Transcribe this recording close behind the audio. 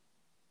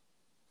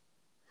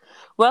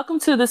Welcome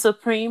to the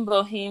Supreme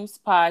Bohemes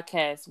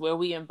podcast, where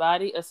we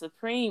embody a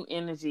supreme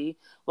energy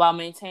while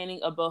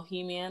maintaining a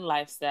bohemian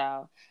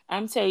lifestyle.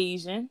 I'm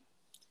Tahesian.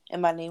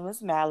 And my name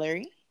is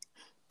Mallory.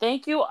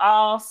 Thank you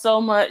all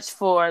so much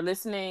for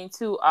listening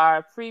to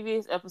our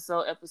previous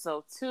episode,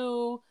 episode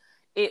 2.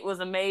 It was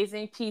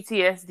amazing,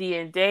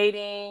 PTSD and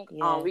dating.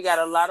 We got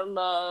a lot Yes. of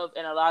love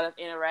and a lot of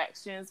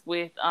interactions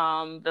with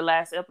the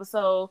last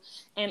episode.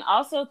 And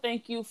also,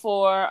 thank you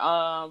for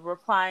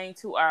replying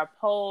to our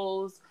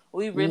polls.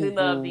 We really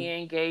love the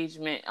Mm-hmm.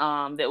 engagement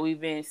that we've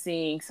been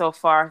seeing so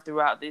far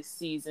throughout this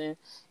season.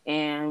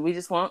 And we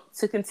just want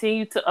to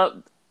continue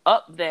to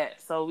up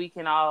that so we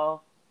can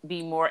all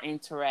be more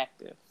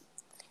interactive.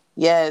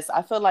 Yes,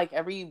 I feel like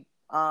every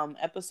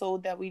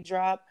episode that we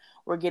drop,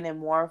 we're getting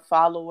more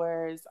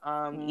followers.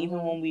 Even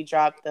Mm-hmm. when we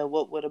dropped the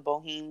What Would a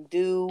Boheme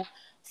Do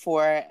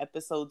for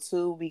episode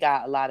 2, we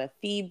got a lot of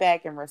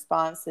feedback and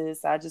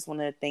responses. So I just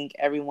want to thank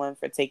everyone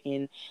for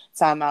taking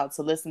time out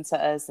to listen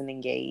to us and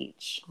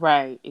engage.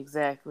 Right,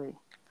 exactly.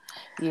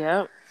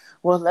 Yep.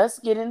 Well, let's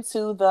get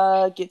into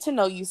the get to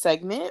know you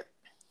segment.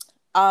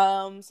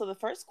 So the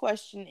first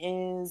question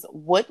is,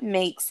 what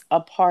makes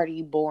a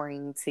party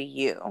boring to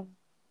you?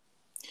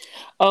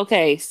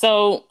 Okay,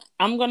 so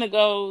I'm gonna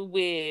go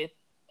with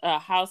a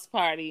house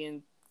party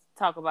and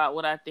talk about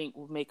what I think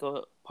would make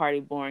a party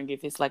boring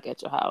if it's like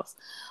at your house.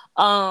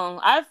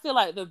 I feel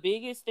like the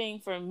biggest thing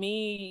for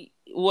me,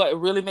 what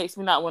really makes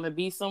me not want to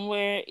be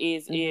somewhere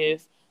is Mm-hmm.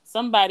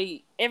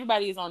 if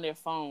everybody is on their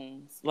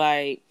phones.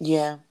 Like,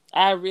 Yeah.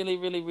 I really,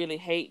 really, really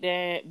hate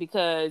that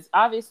because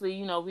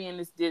obviously, we in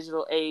this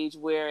digital age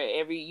where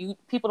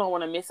people don't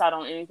want to miss out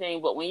on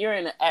anything. But when you're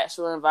in an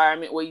actual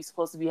environment where you're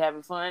supposed to be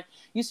having fun,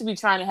 you should be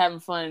trying to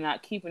having fun and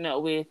not keeping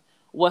up with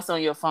what's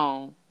on your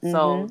phone. Mm-hmm.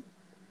 So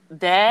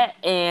that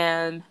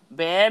and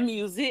bad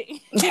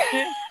music,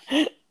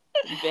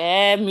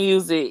 bad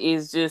music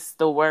is just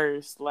the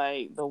worst.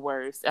 Like the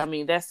worst. I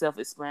mean, that's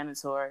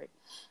self-explanatory,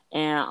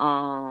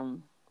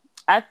 and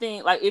I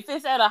think like if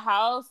it's at a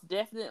house,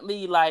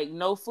 definitely like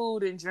no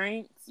food and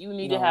drinks. You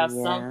need to Oh have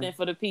yeah. something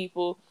for the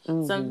people,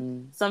 some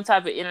Mm-hmm. some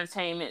type of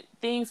entertainment,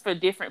 things for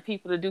different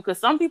people to do. Because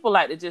some people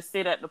like to just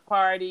sit at the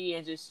party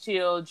and just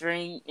chill,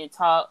 drink, and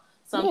talk.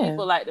 Some Yeah.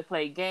 people like to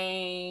play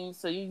games,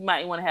 so you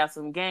might want to have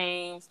some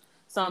games.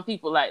 Some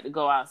people like to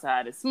go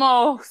outside and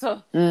smoke.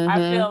 So I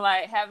Mm-hmm. feel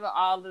like having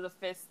all of the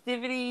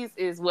festivities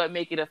is what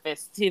make it a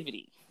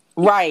festivity.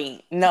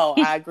 Right. No,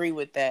 I agree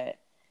with that.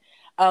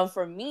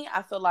 For me,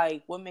 I feel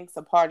like what makes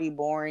a party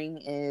boring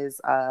is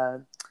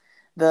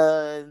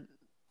the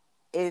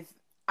if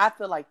I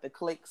feel like the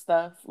click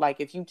stuff. Like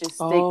if you just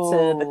stick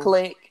to the Oh,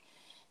 click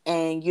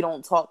and you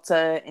don't talk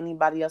to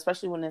anybody else,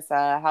 especially when it's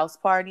a house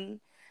party,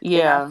 then I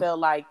yeah. feel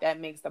like that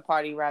makes the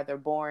party rather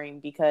boring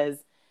because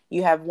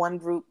you have one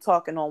group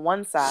talking on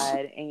one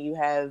side and you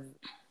have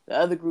the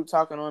other group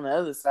talking on the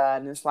other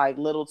side, and it's like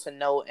little to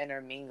no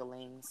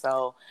intermingling.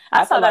 So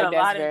I I saw feel that like a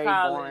that's lot in very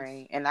college.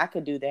 boring, and I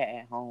could do that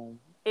at home.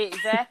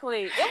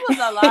 Exactly. It was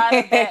a lot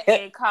of that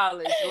in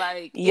college.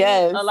 Like a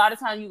Yes. lot of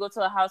times you go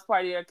to a house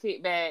party or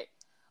kickback.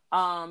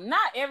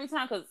 Not every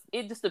time because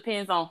it just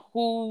depends on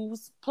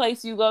whose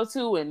place you go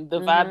to and the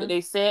vibe that Mhm.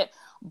 they set.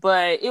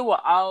 But it will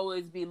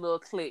always be little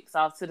cliques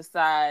off to the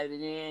side,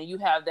 and then you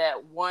have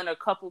that one or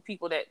couple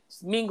people that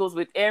mingles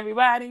with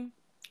everybody.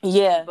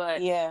 Yeah.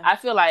 But Yeah. I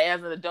feel like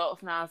as an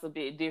adult now it's a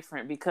bit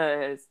different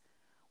because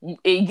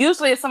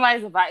usually if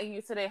somebody's inviting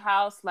you to their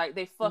house, like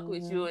they fuck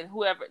with you, Mhm. and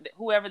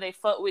whoever they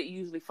fuck with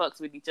usually fucks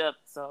with each other.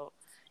 So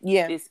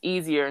Yeah. it's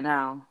easier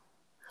now.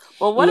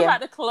 But what Yeah.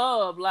 about the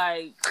club?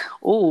 Like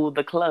Ooh,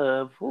 the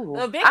club. Ooh.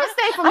 the biggest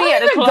thing for I me at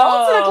the don't even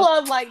go to the club,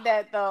 club like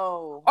that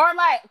though. or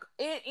like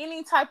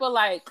any type of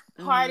like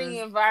party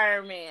Mhm.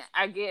 environment,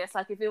 I guess.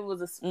 Like if it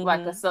was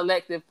like a Mhm.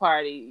 selective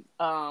party,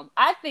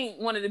 I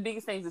think one of the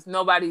biggest things is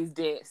nobody's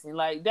dancing.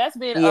 Like that's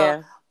been a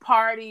Yeah.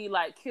 party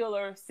like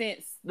killer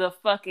since the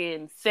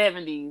fucking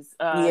 70s.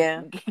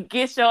 Yeah.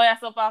 Get your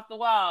ass up off the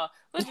wall,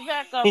 put your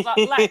back up,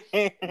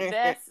 like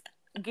that's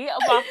get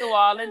up off the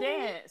wall and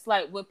dance.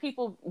 Like when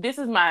people, this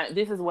is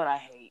what I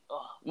hate.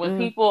 Ugh. When Mm.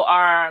 people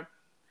are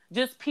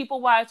just people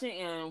watching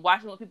and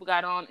watching what people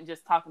got on and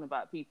just talking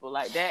about people,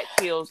 like that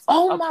kills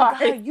Oh a my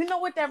party. god, you know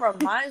what that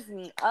reminds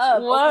me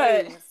of? What?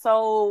 Okay,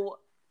 so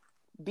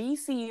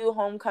BCU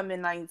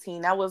Homecoming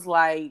 19, that was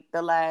like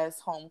the last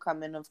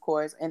homecoming, of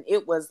course, and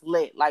it was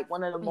lit. Like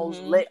one of the most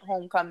Mm-hmm. lit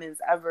homecomings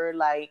ever.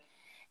 Like,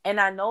 and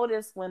I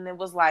noticed when it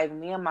was like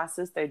me and my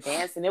sister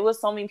dancing, it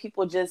was so many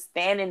people just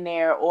standing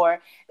there,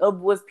 or it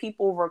was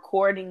people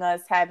recording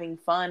us having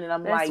fun. And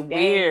I'm That's like, dang,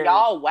 weird.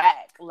 y'all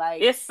whack.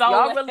 Like, It's so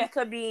y'all really wet.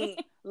 could be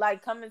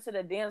like coming to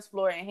the dance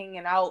floor and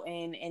hanging out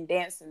and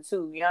dancing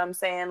too. You know what I'm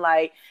saying?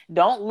 Like,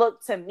 don't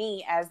look to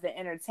me as the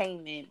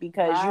entertainment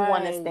because you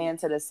want to Right. stand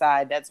to the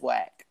side. That's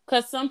whack.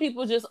 Because some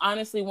people just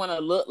honestly want to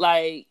look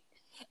like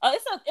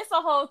it's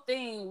a whole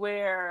thing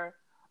where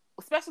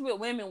especially with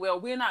women, where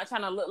we're not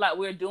trying to look like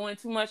we're doing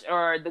too much,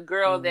 or the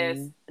girl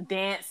that's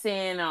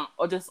dancing,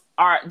 or just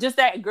art, just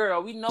that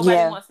girl.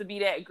 Nobody wants to be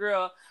that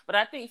girl, but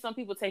I think some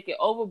people take it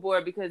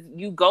overboard because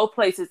you go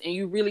places and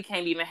you really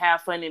can't even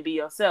have fun and be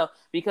yourself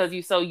because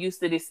you're so used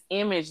to this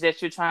image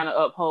that you're trying to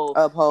uphold.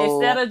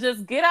 Instead of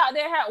just get out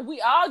there.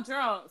 We all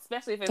drunk,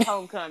 especially if it's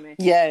homecoming.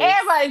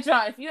 Everybody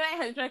drunk. If you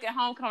ain't drinking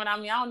homecoming, I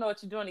mean, I don't know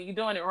what you're doing. You're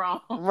doing it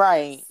wrong.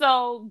 Right.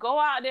 So go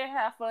out there,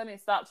 have fun,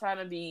 and stop trying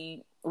to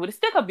be with a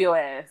stick up your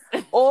ass.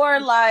 Or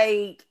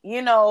like,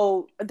 you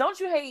know, don't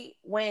you hate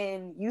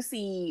when you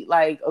see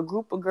like a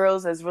group of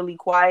girls that's really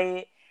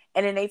quiet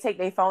and then they take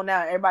their phone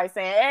down, everybody's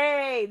saying,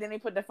 hey, then they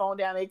put the phone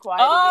down, they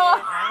quiet again.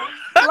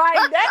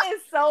 Like, that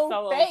is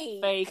so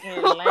fake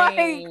and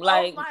lame.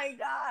 Like, oh my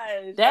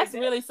gosh. That's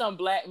really some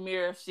Black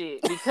Mirror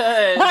shit,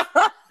 because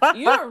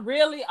you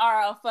really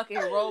are a fucking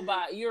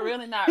robot. You're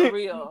really not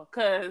real.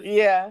 Cause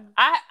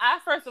I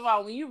first of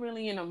all, when you're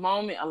really in a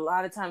moment, a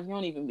lot of times you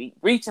don't even be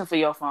reaching for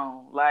your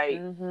phone. Like,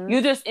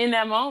 you're just in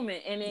that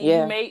moment, and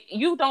then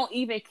you don't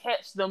even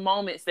catch the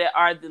moments that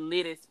are the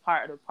littest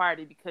part of the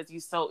party because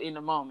you're so in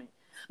the moment.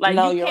 Like,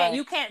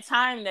 you can't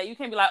time that. You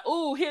can't be like,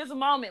 ooh, here's a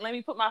moment. Let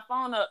me put my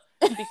phone up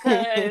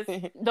because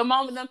the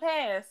moment done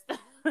passed.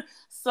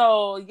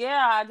 So,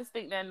 yeah, I just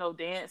think that no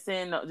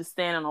dancing, no, just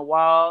standing on a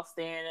wall,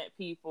 staring at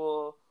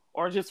people,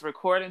 or just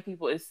recording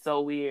people is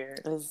so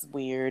weird. It's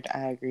weird.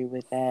 I agree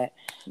with that.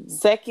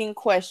 Second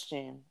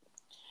question.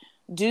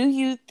 Do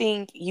you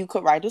think you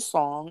could write a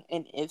song?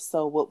 And if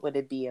so, what would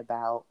it be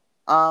about?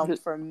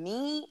 For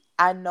me,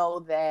 I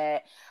know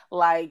that,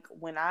 like,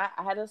 when I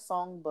had a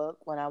song book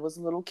when I was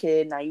a little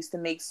kid, and I used to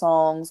make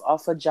songs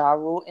off of Ja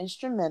Rule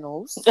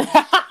instrumentals.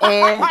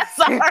 And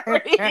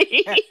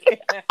sorry.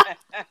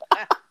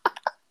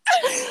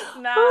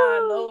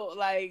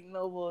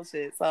 No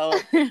bullshit. So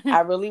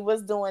I really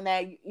was doing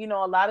that. You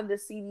know, a lot of the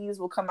CDs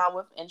will come out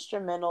with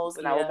instrumentals,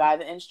 and I would buy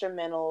the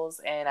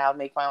instrumentals, and I'll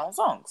make my own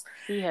songs.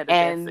 He had the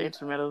best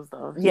instrumentals,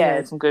 though. He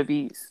had some good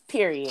beats.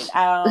 Period.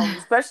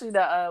 Especially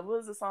the what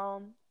was the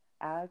song?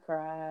 I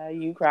cry,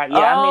 you cry.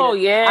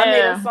 Yeah, I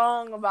made a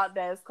song about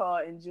that. It's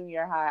called In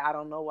Junior High. I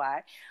don't know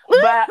why,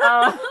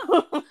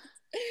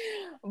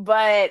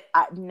 but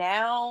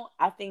now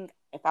I think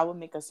if I would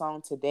make a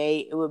song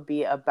today, it would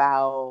be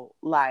about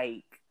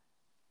like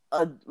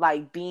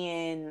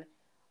being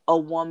a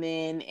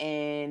woman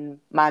in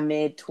my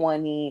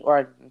mid-20s, or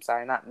I'm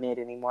sorry, not mid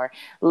anymore,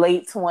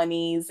 late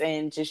 20s,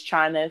 and just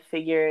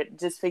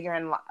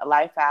figuring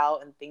life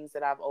out and things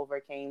that I've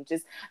overcame.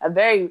 Just a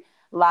very,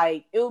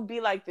 like, it would be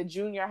like the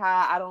junior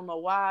high, I don't know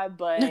why,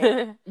 but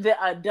the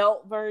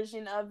adult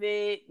version of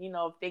it, you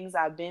know, things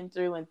I've been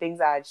through and things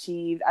I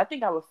achieved. I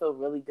think I would feel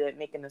really good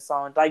making a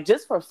song, like,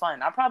 just for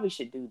fun. I probably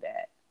should do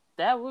that.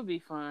 That would be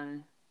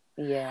fun.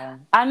 Yeah.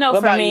 I know.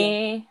 What for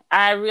me, you?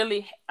 I'm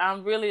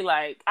really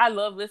like, I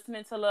love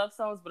listening to love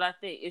songs, but I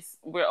think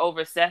we're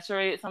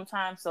oversaturated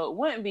sometimes, so it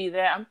wouldn't be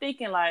that. I'm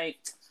thinking like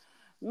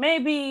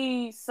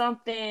maybe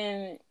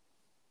something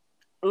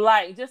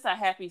like just a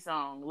happy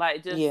song,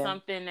 like just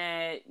something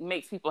that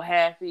makes people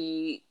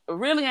happy. It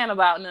really ain't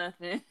about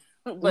nothing,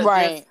 but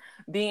just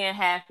being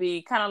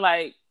happy, kind of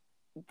like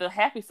the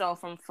happy song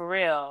from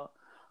Pharrell,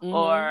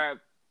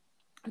 or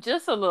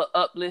just a little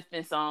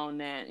uplifting song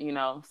that, you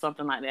know,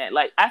 something like that.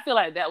 Like, I feel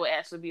like that would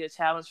actually be a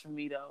challenge for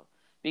me, though,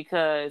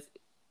 because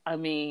I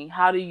mean,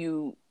 how do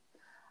you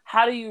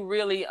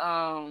really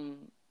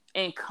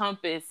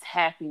encompass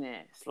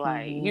happiness?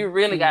 Like, you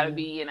really got to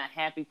be in a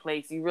happy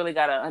place. You really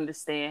got to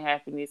understand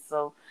happiness.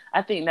 So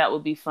I think that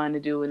would be fun to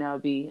do, and that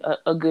would be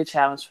a good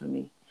challenge for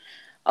me.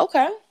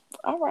 Okay.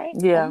 All right.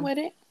 Yeah. I'm with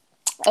it.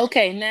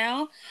 Okay,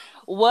 now,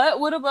 What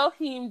Would a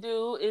Boheme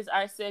Do is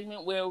our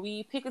segment where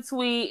we pick a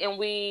tweet and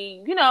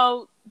we, you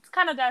know,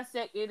 kind of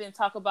dissect it and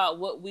talk about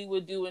what we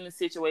would do in a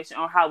situation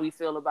or how we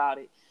feel about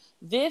it.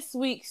 This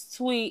week's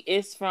tweet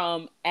is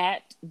from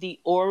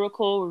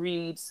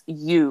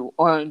 @TheOracleReadsYou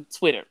on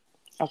Twitter.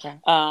 Okay.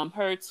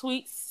 Her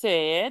tweet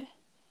said,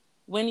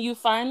 when you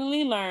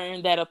finally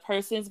learn that a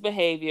person's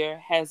behavior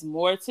has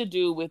more to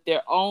do with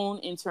their own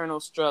internal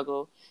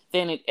struggle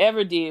than it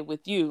ever did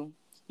with you,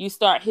 you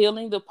start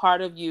healing the part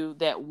of you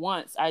that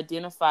once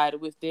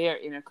identified with their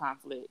inner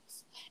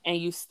conflicts, and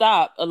you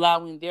stop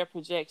allowing their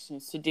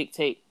projections to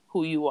dictate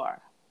who you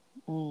are.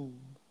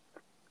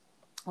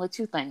 What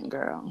you think,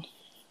 girl?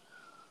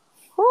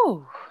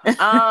 Whew.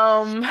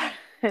 I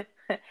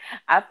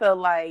feel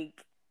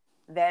like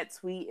that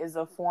tweet is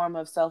a form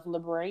of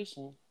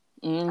self-liberation.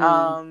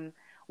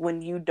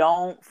 When you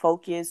don't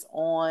focus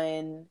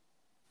on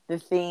the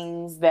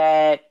things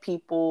that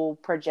people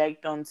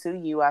project onto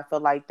you, I feel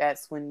like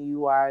that's when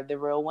you are the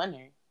real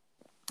winner.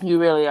 You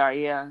really are,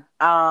 yeah.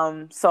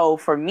 So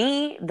for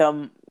me,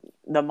 the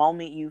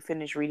moment you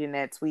finished reading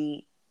that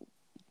tweet,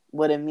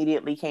 what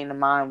immediately came to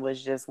mind was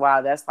just,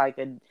 wow, that's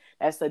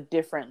a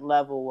different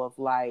level of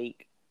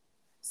like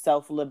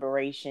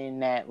self-liberation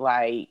that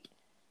like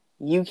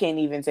you can't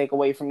even take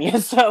away from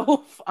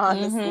yourself,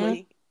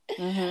 honestly.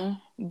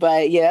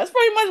 But yeah, that's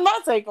pretty much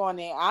my take on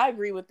it. I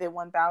agree with it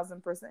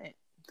 1000%.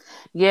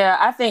 Yeah,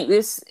 I think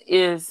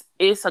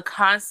it's a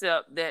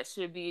concept that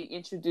should be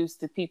introduced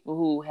to people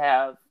who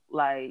have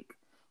like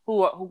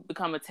who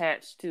become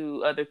attached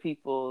to other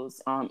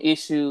people's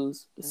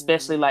issues,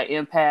 especially Mm-hmm. like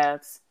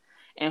empaths,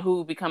 and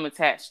who become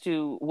attached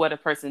to what a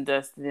person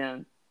does to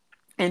them,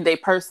 and they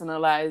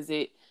personalize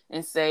it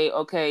and say,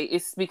 okay,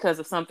 it's because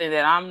of something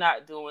that I'm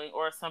not doing,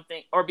 or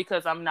something, or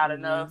because I'm not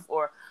Mm-hmm. enough,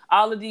 or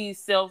all of these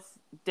self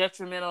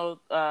detrimental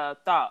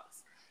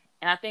thoughts.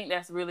 And I think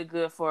that's really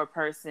good for a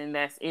person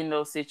that's in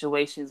those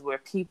situations where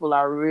people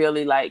are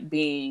really like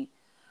being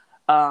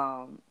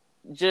um,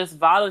 just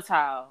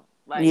volatile.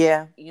 Like,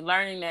 Yeah. you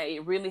learning that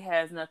it really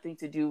has nothing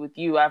to do with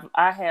you.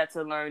 I had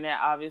to learn that,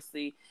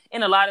 obviously,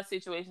 in a lot of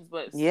situations,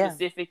 but Yeah.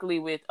 specifically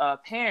with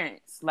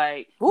parents.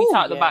 Like, we Oh,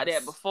 talked about that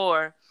yes.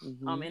 before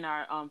Mm-hmm. in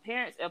our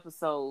parents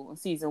episode in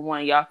season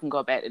 1. Y'all can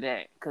go back to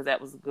that because that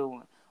was a good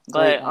one.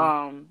 Great But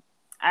one.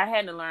 I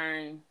had to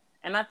learn,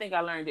 and I think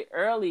I learned it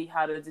early,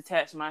 how to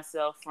detach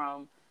myself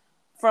from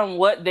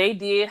what they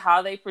did,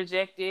 how they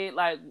projected,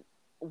 like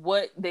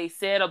what they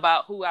said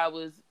about who I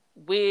was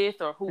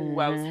with or who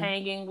I was Mm-hmm.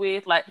 hanging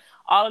with. Like,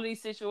 all of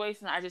these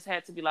situations, I just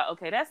had to be like,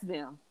 okay, that's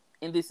them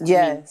and this is me.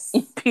 Yes.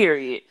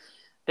 Period.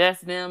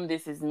 That's them,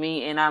 this is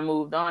me, and I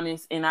moved on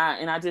this, and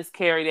I just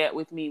carry that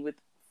with me. With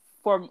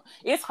for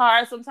It's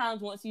hard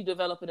sometimes once you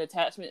develop an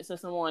attachment to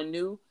someone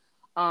new,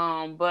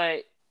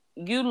 but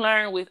you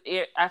learn with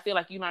it. I feel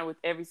like you learn with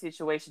every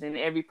situation and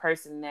every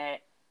person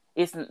that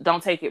it's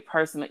don't take it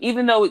personal,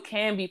 even though it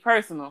can be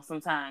personal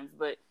sometimes.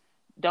 But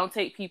don't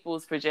take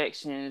people's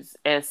projections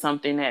as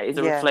something that is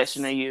a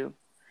reflection of Yes. you.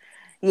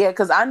 Yeah,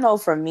 because I know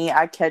for me,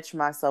 I catch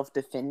myself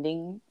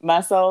defending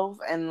myself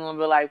and I'll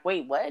be like,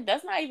 wait, what?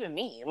 That's not even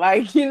me.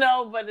 Like,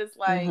 but it's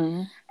like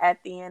Mm-hmm.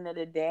 at the end of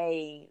the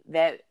day,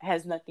 that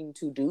has nothing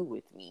to do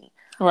with me.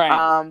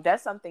 Right.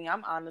 That's something I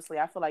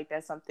feel like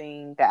that's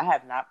something that I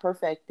have not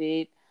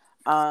perfected.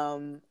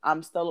 I'm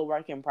still a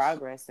work in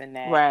progress in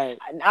that. Right.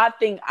 I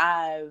think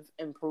I've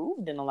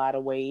improved in a lot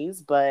of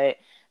ways, but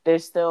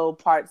there's still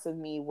parts of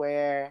me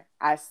where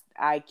I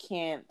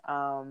can't,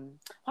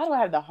 why do I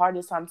have the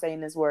hardest time saying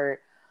this word?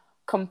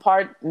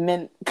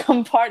 Compartmentalize.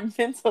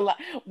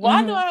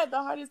 Why do Mm-hmm. I have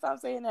the hardest time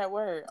saying that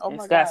word? Oh It's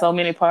my got so gosh.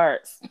 many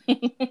parts.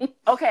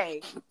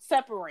 Okay,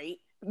 separate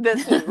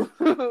the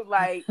two.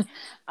 Like,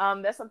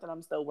 that's something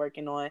I'm still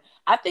working on.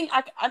 I think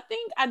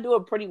I do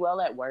it pretty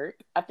well at work.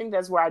 I think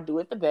that's where I do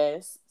it the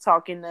best,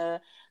 talking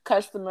to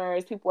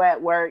customers, people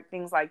at work,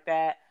 things like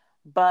that.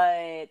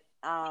 But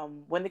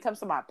when it comes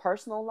to my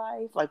personal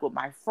life, like with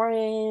my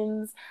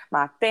friends,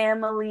 my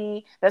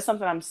family, that's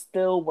something I'm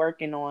still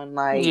working on.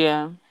 Like,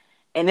 Yeah.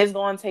 and it's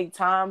going to take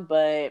time,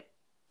 but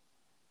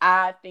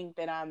I think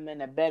that I'm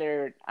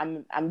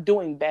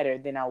doing better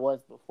than I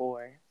was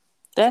before.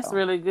 That's So,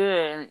 really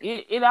good.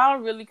 It all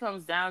really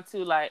comes down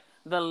to like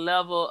the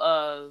level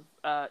of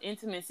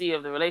intimacy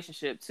of the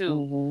relationship too.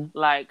 mhm.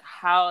 Like,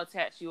 how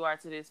attached you are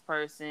to this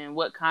person,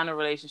 what kind of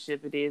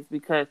relationship it is.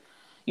 Because,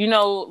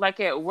 like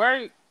at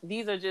work,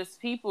 these are just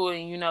people,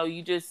 and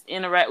you just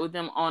interact with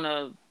them on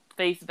a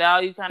face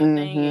value kind of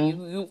thing, and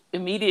Mhm. you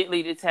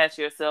immediately detach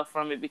yourself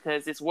from it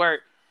because it's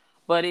work.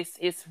 But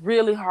it's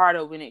really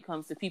harder when it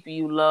comes to people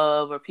you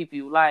love or people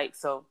you like.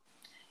 So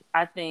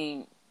I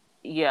think,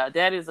 yeah,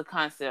 that is a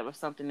concept of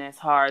something that's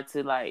hard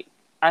to like.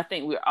 I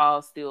think we're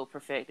all still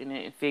perfecting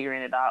it and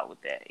figuring it out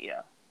with that.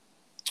 Yeah,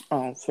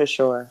 Oh, for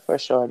sure, for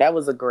sure. That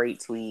was a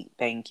great tweet.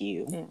 Thank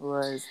you. it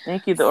was.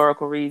 Thank you. The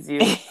Oracle reads you.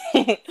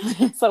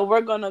 So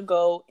we're gonna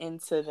go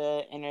into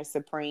the inner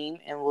supreme,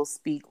 and we'll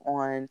speak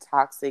on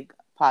toxic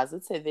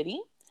positivity.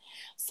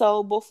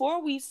 So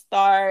before we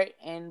start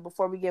and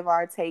before we give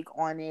our take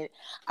on it,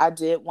 I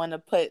did want to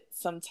put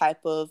some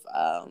type of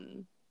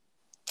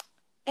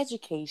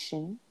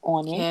education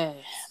on it.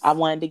 I Yes.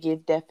 wanted to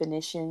give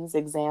definitions,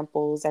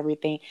 examples,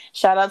 everything.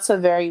 Shout out to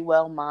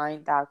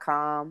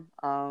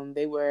verywellmind.com.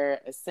 They were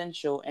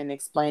essential in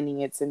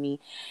explaining it to me.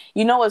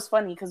 It's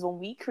funny because when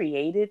we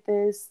created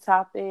this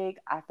topic,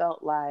 I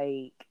felt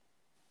like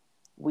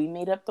we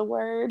made up the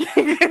word,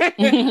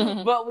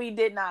 but we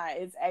did not.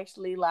 It's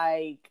actually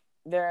like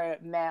there are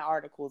mad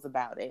articles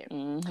about it.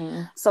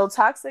 Mm-hmm. So,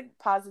 toxic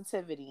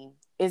positivity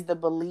is the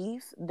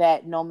belief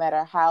that no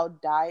matter how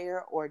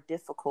dire or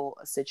difficult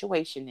a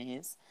situation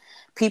is,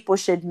 people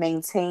should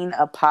maintain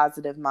a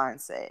positive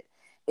mindset.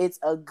 It's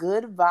a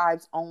good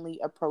vibes only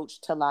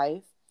approach to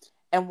life.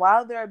 And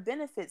while there are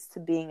benefits to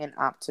being an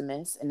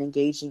optimist and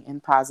engaging in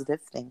positive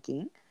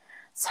thinking,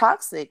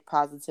 toxic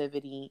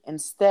positivity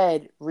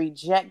instead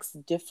rejects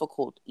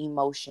difficult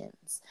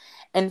emotions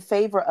in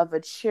favor of a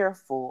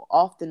cheerful,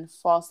 often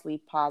falsely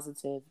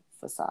positive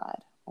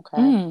facade. Okay.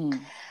 Mm.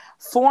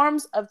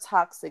 Forms of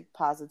toxic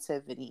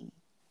positivity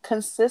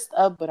consist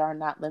of but are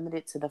not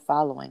limited to the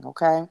following,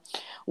 okay?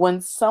 When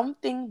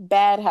something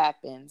bad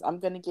happens, I'm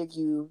going to give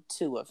you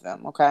two of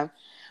them, okay?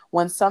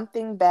 When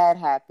something bad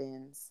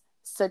happens,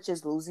 such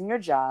as losing your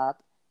job,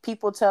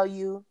 people tell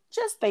you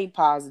just stay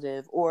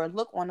positive or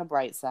look on the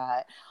bright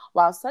side.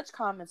 While such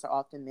comments are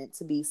often meant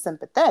to be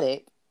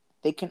sympathetic,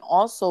 They can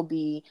also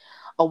be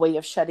a way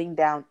of shutting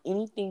down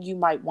anything you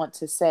might want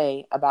to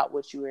say about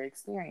what you are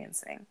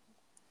experiencing.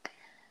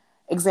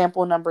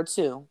 Example number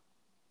 2.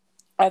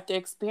 After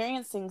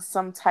experiencing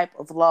some type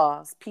of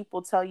loss,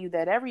 people tell you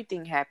that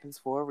everything happens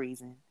for a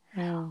reason.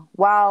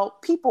 While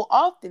people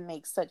often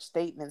make such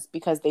statements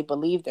because they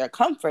believe they're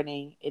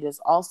comforting, it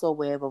is also a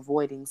way of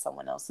avoiding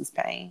someone else's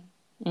pain.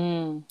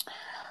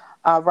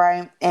 All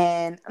right.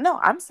 And no,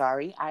 I'm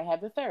sorry. I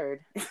have a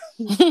third.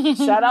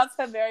 Shout out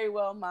to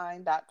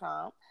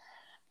verywellmind.com.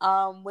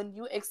 When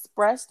you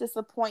express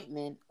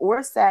disappointment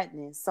or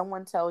sadness,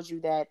 someone tells you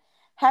that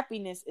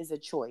happiness is a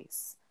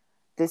choice.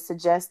 This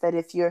suggests that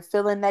if you're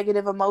feeling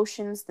negative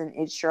emotions, then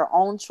it's your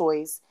own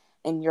choice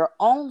and your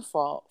own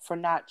fault for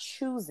not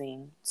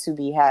choosing to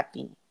be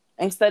happy.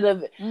 Instead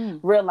of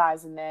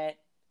realizing that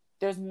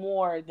there's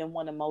more than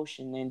one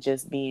emotion than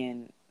just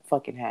being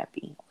fucking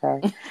happy.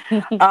 Okay.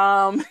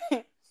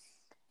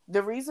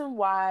 The reason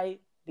why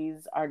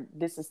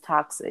this is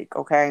toxic,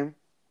 okay?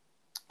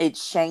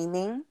 It's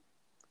shaming,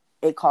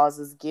 it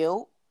causes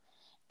guilt,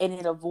 and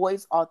it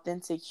avoids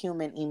authentic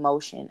human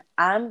emotion.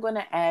 I'm going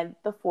to add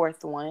the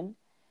fourth one.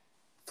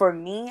 For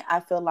me, I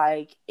feel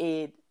like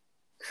it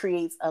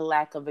creates a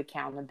lack of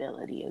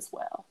accountability as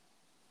well.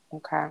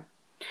 Okay.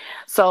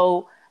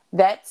 So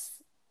that's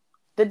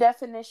the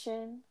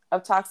definition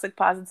of toxic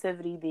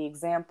positivity, the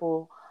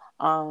example.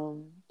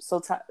 So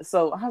I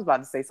was about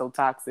to say so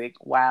toxic.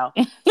 Wow.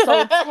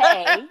 So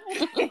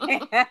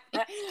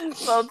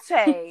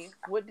Tay,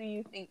 what do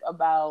you think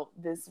about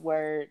this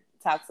word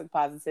toxic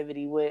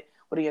positivity? What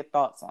are your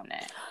thoughts on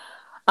that?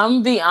 I'm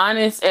gonna be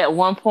honest. At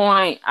one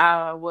point,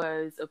 I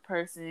was a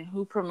person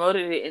who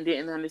promoted it and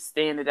didn't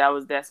understand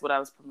that that's what I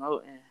was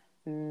promoting.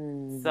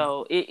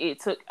 So it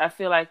took. I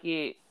feel like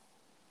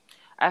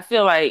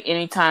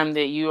anytime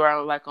that you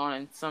are like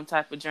on some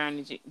type of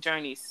journey,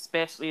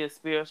 especially a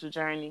spiritual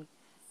journey,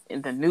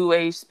 in the new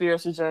age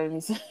spiritual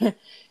journeys,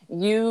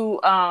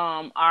 you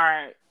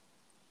were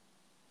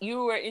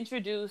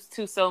introduced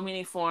to so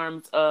many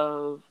forms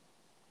of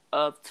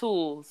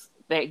tools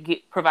that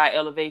provide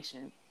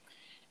elevation.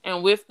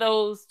 And with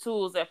those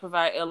tools that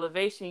provide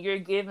elevation, you're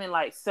given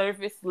like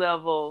surface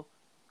level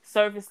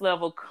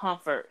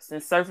comforts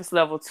and surface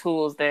level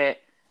tools that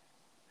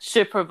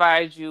should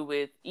provide you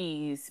with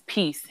ease,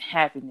 peace,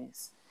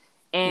 happiness.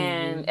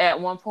 And at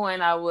one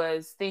point I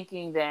was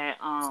thinking that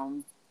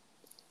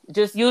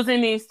just using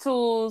these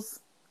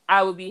tools,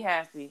 I would be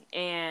happy.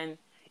 And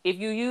if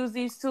you use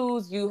these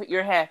tools,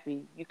 you're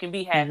happy. You can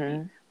be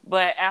happy.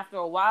 But after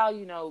a while,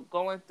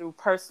 going through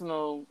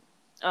personal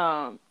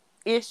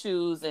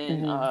issues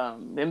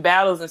and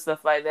battles and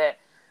stuff like that,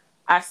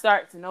 I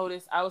start to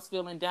notice I was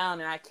feeling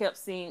down, and I kept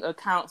seeing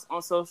accounts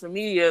on social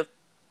media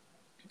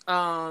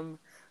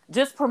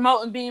just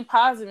promoting being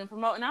positive and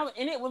promoting,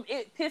 and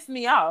it pissed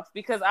me off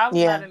because I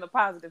was not in a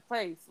positive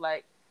place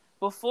like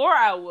before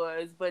I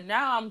was, but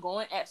now I'm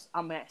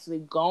actually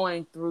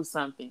going through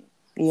something.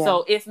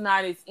 So it's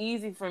not as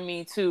easy for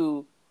me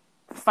to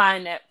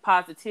find that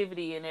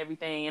positivity and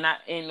everything, and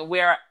in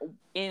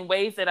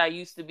ways that I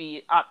used to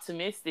be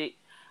optimistic,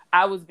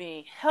 I was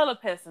being hella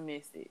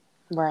pessimistic.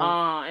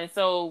 Right. And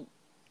so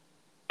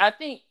I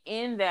think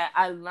in that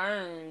I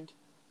learned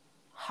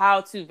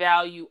how to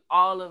value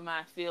all of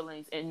my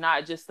feelings and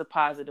not just the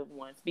positive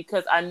ones,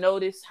 because I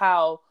noticed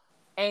how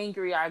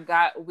angry I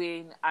got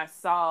when I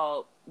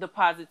saw the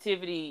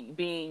positivity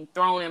being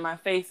thrown in my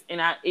face, and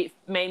it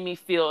made me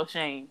feel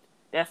ashamed.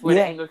 That's where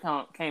the anger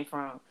came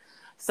from.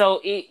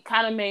 So it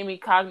kind of made me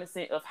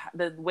cognizant of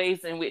the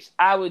ways in which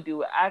I would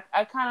do it.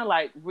 I kind of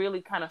like really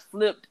kind of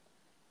flipped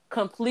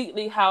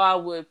completely how I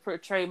would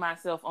portray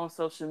myself on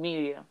social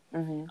media.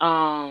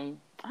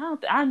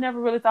 I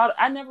never really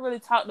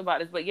talked about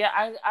this, but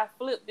I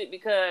flipped it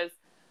because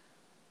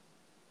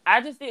I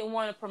just didn't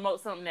want to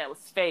promote something that was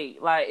fake.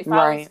 Like if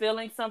I was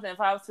feeling something, if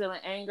I was feeling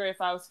anger,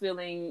 if I was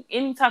feeling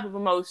any type of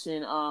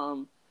emotion,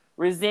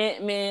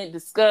 resentment,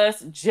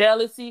 disgust,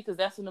 jealousy, because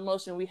that's an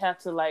emotion we have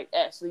to like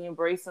actually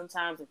embrace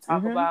sometimes and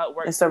talk about.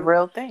 It's through. A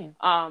real thing.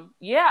 I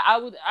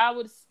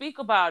would speak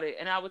about it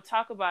and I would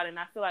talk about it, and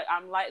I feel like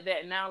I'm like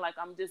that now. Like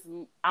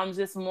I'm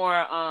just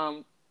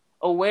more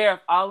aware of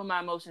all of my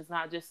emotions,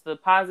 not just the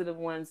positive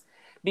ones,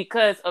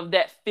 because of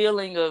that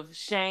feeling of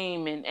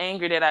shame and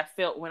anger that I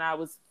felt when I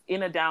was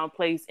in a down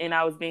place and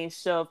I was being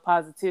shoved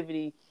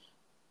positivity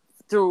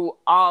through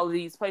all of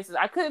these places.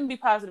 I couldn't be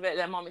positive at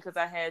that moment because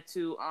I had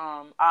to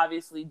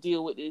obviously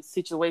deal with the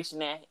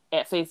situation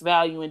at face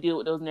value and deal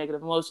with those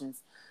negative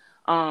emotions.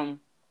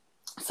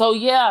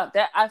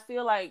 That I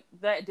feel like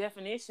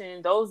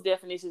those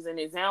definitions and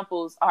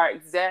examples are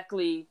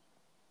exactly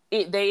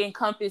it. They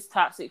encompass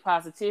toxic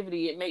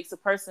positivity. It makes a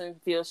person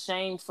feel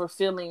shamed for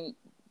feeling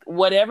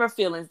whatever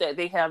feelings that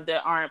they have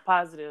that aren't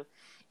positive.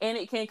 And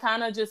it can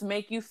kind of just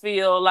make you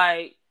feel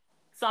like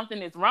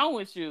something is wrong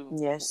with you.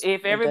 Yes.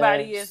 If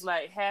everybody is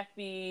like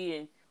happy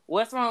and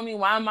what's wrong with me?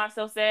 Why am I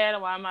so sad?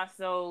 Or why am I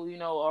so,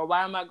 or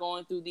why am I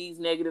going through these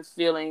negative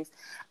feelings?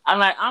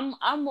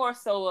 I'm more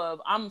so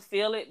of, I'm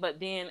feel it, but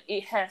then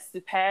it has to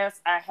pass.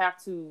 I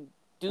have to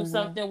do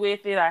something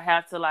with it. I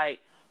have to like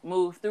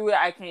move through it.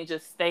 I can't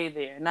just stay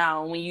there.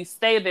 Now, when you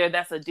stay there,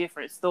 that's a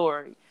different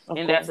story, Of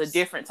and that's a course.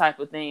 different type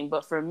of thing.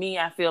 But for me,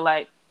 I feel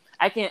like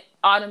I can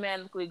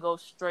automatically go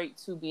straight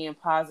to being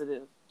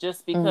positive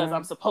just because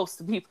I'm Mm-hmm. supposed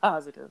to be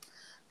positive.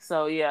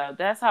 So yeah,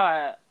 that's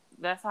how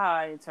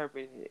I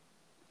interpret it.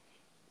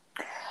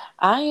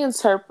 I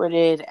interpret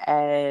it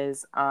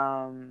as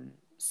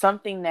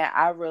something that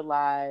I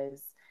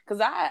realize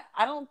because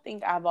I don't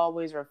think I've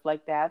always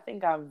reflected. I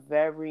think I'm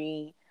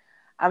very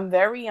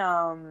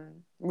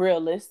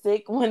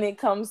realistic when it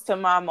comes to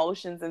my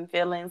emotions and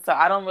feelings. So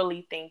I don't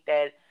really think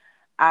that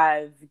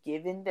I've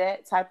given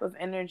that type of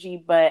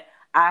energy, but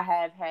I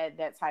have had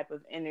that type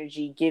of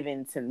energy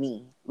given to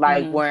me.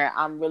 Like Mm-hmm. where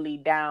I'm really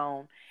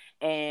down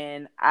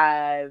and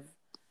I've,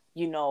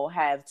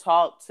 have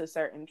talked to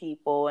certain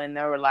people and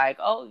they were like,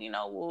 oh,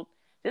 well,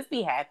 just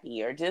be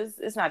happy or just,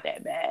 it's not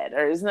that bad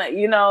or it's not,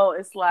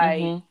 it's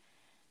like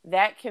Mm-hmm.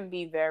 that can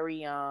be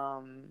very,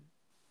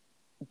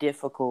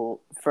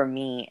 difficult for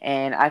me.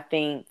 And I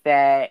think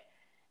that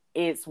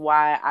it's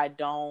why I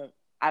don't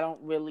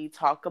really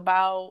talk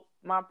about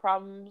my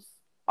problems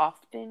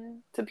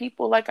often to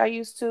people like I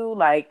used to.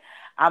 Like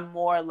I'm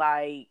more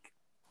like,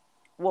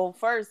 well,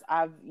 first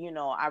I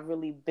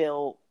really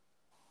built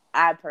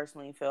I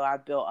personally feel I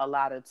built a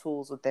lot of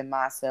tools within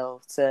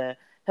myself to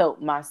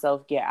help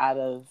myself get out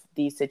of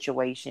these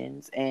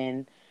situations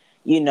and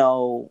you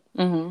know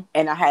Mm-hmm.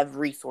 and I have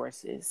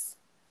resources.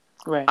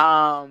 Right.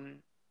 Um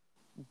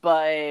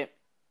but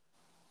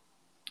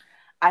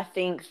I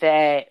think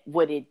that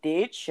what it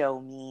did show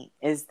me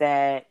is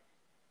that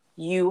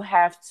you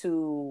have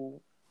to,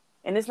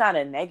 and it's not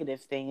a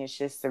negative thing, it's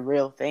just a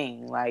real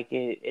thing. Like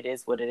it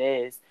is what it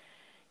is.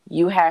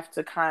 You have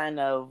to kind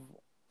of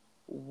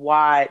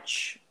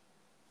watch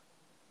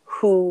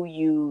who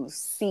you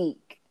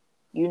seek,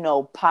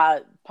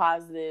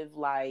 positive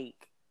like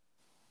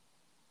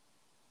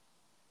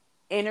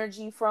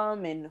energy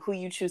from and who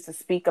you choose to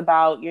speak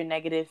about your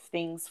negative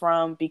things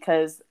from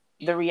because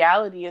the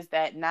reality is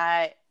that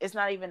it's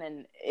not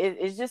even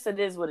it's just it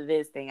is what it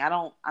is thing.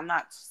 I'm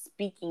not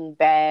speaking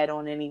bad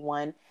on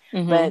anyone,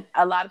 Mm-hmm. but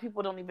a lot of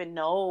people don't even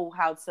know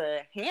how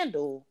to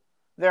handle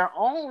their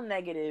own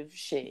negative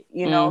shit. So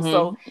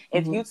Mm-hmm.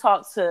 if Mm-hmm. you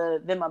talk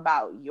to them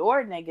about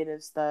your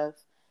negative stuff,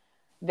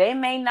 they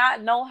may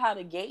not know how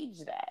to gauge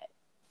that.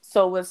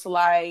 So it's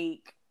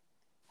like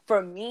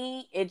for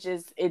me,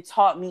 it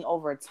taught me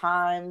over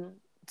time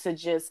to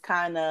just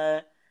kind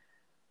of,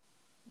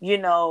 you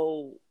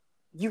know,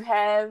 you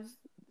have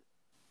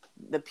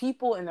the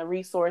people and the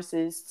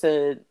resources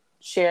to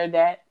share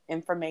that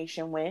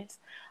information with.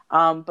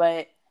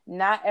 But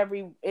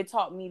it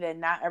taught me that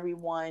not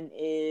everyone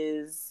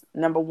is,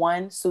 number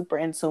one, super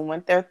in tune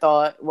with their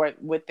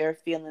with their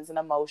feelings and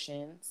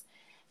emotions.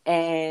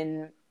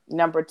 And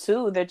number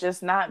two, they're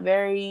just not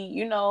very,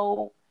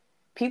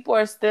 people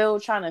are still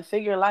trying to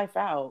figure life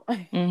out.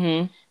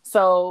 Mm-hmm.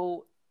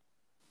 So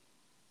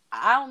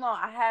I don't know.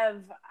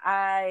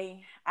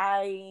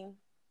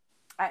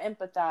 I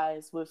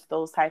empathize with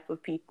those type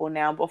of people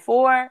now.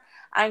 Before,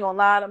 I ain't gonna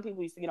lie, them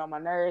people used to get on my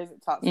nerves,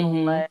 talk to them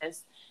Mm-hmm.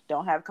 less,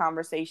 don't have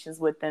conversations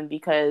with them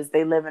because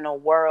they live in a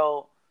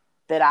world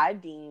that I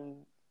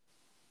deem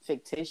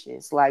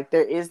fictitious. Like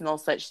there is no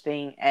such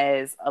thing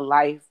as a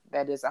life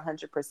that is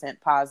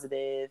 100%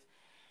 positive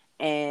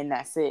and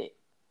that's it.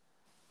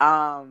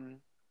 Um,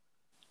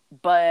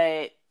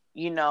 but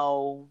you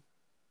know,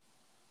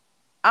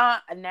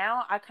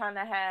 now I kind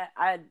of had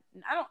I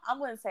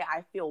wouldn't say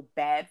I feel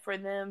bad for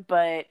them,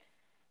 but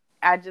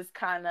I just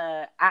kind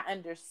of I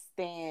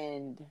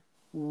understand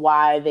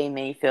why they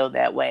may feel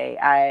that way.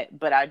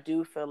 But I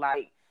do feel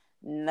like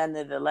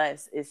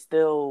nonetheless it's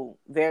still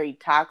very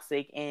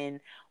toxic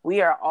and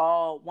we are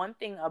all one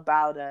thing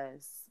about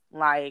us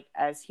like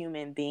as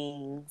human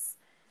beings,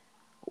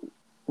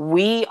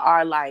 we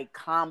are like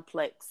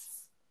complex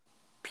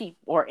people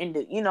or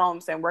you know what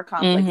I'm saying? We're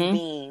complex Mm-hmm.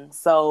 beings.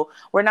 So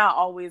we're not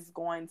always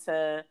going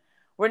to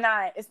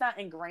it's not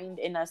ingrained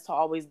in us to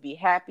always be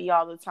happy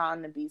all the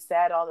time, to be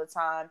sad all the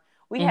time.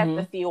 We have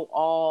to Mm-hmm. feel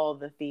all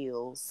the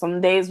feels. Some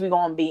days we're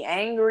gonna be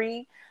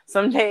angry,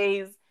 some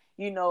days,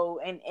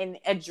 and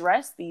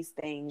address these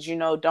things,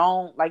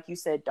 don't like you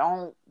said,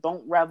 don't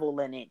revel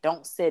in it,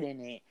 don't sit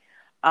in it.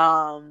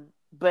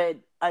 But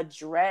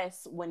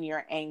address when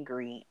you're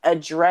angry,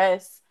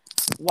 address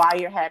why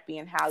you're happy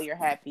and how you're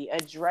happy,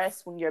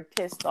 address when you're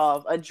pissed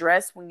off,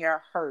 address when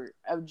you're hurt,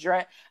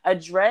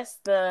 address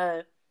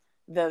the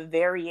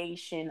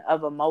variation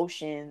of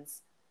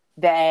emotions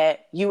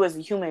that you as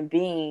a human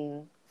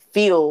being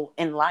feel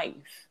in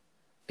life,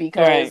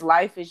 because Right.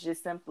 life is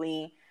just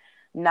simply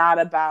not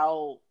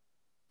about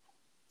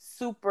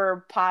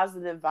super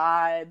positive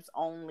vibes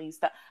only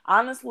stuff.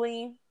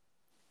 Honestly,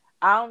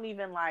 I don't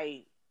even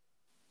like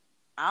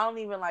I don't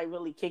even like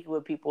really kick it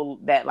with people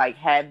that like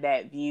have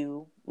that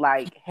view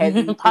like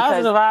heavy, because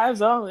Positive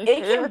vibes only.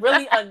 it can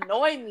really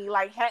annoy me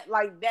like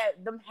like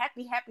that them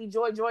happy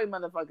joy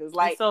motherfuckers. It's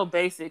Like so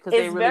basic because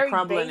they it's really very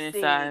crumbling basic.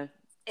 inside.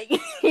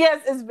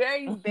 Yes, it's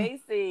very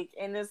basic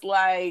and it's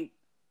like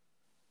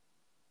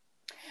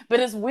But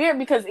it's weird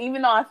because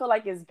even though I feel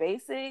like it's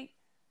basic,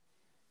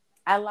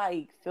 I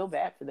like feel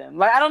bad for them.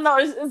 Like I don't know,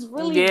 it's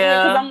really weird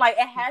because I'm like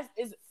it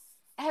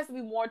has to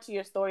be more to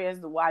your story as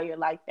to why you're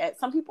like that.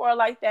 Some people are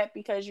like that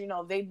because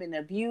they've been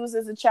abused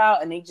as a child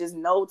and they just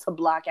know to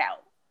block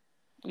out.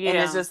 Yeah. And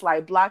it's just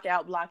like block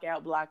out, block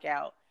out, block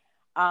out.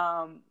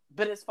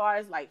 But as far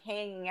as like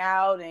hanging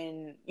out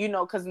and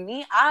because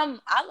me, I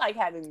like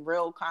having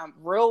real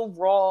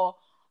raw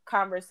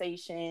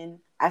conversation.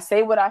 I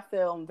say what I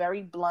feel. I'm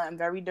very blunt. I'm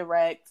very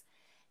direct.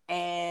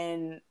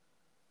 And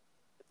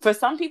for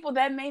some people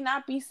that may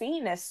not be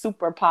seen as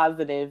super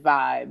positive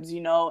vibes,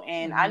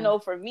 and I know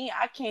for me,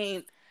 I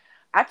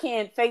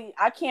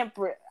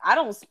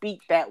don't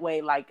speak that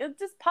way. Like it's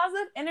just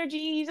positive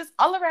energy just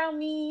all around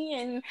me.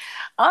 And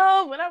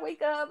when I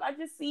wake up, I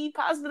just see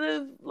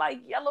positive, like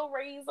yellow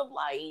rays of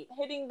light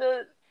hitting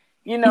the,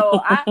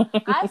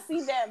 I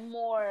see that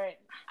more.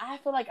 I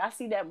feel like I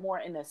see that more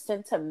in a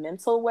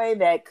sentimental way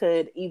that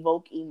could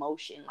evoke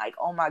emotion. Like,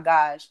 oh my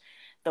gosh,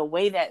 the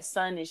way that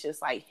sun is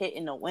just like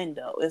hitting the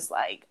window, it's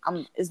like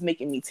it's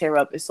making me tear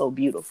up. It's so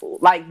beautiful,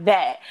 like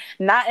that.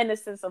 Not in the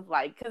sense of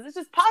like, because it's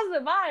just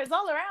positive vibes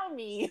all around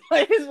me.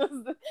 Like it's just,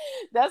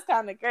 that's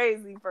kind of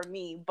crazy for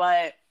me.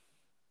 But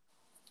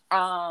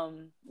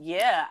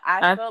yeah,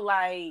 I feel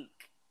like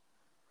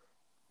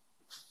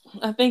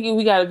I think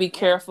we got to be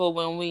careful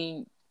when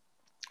we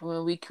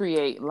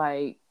create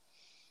like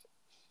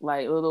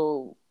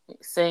little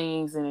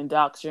sayings and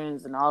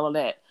doctrines and all of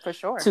that for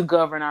sure to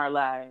govern our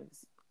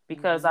lives.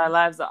 Because our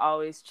lives are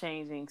always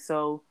changing.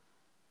 So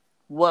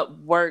what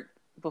worked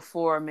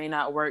before may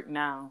not work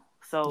now.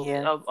 So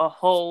a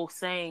whole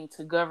saying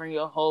to govern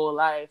your whole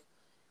life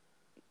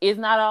is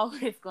not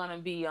always going to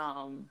be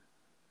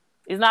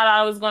it's not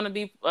always going to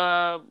be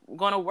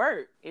going to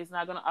work. It's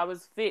not going to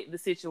always fit the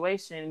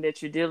situation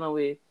that you're dealing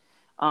with.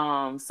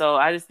 So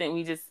I just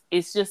think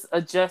it's just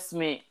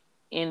adjustment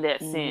in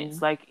that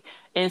sense. Like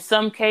in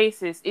some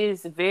cases, it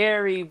is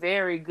very,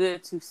 very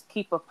good to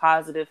keep a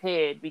positive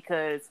head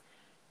because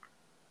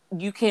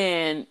you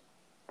can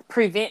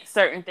prevent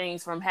certain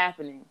things from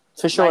happening.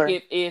 For sure.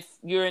 Like if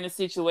you're in a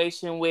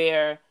situation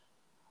where,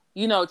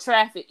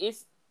 traffic,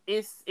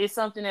 it's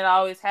something that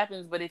always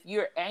happens. But if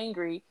you're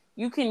angry,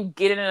 you can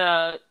get in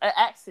an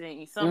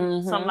accident,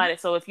 something like that.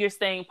 So if you're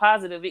staying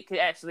positive, it could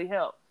actually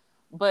help.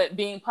 But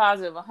being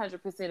positive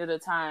 100% of the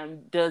time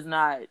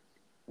doesn't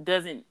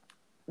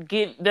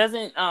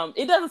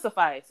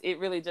suffice. It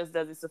really just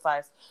doesn't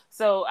suffice.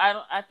 So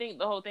I think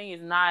the whole thing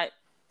is not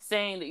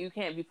saying that you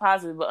can't be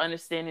positive, but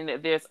understanding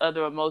that there's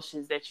other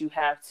emotions that you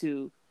have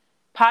to.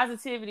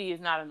 Positivity is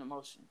not an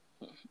emotion,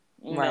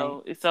 you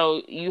know.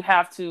 So you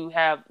have to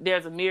have.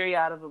 There's a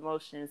myriad of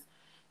emotions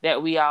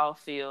that we all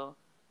feel,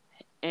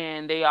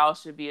 and they all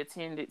should be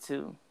attended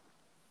to.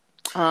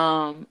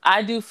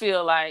 I do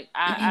feel like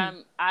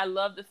I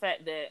love the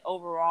fact that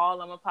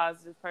overall I'm a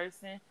positive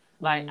person.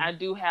 Like I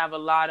do have a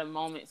lot of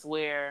moments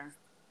where.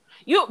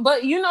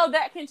 But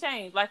that can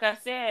change. Like I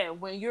said,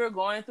 when you're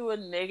going through a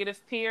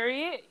negative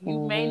period, you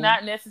may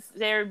not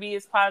necessarily be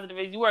as positive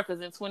as you were.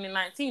 Because in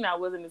 2019, I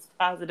wasn't as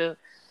positive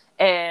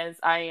as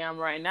I am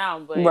right now.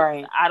 But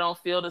I don't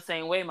feel the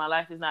same way. My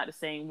life is not the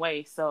same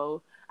way.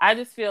 So I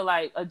just feel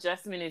like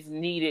adjustment is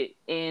needed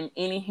in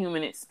any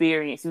human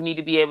experience. You need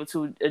to be able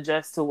to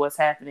adjust to what's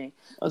happening.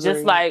 Agreed.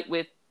 Just like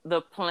with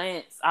the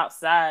plants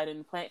outside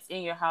and plants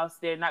in your house,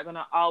 they're not going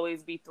to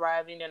always be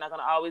thriving. They're not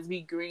going to always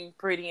be green,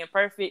 pretty, and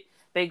perfect.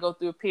 They go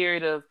through a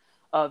period of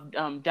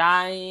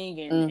dying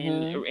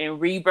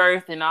and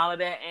rebirth and all of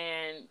that.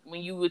 And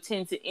when you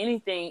attend to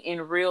anything in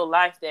real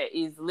life that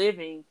is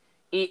living,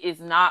 it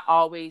is not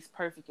always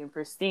perfect and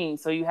pristine.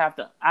 So you have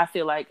to, I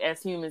feel like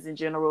as humans in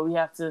general, we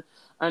have to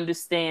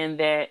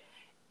understand that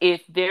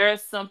if there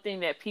is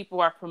something that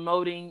people are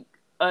promoting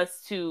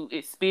us to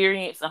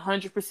experience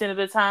 100% of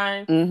the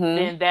time,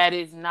 then that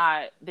is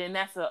not. Then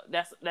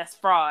that's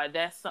fraud.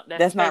 That's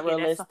not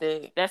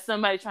realistic. That's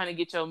somebody trying to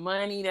get your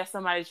money. That's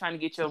somebody trying to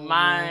get your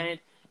mind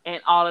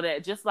and all of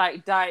that. Just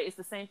like diet, it's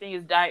the same thing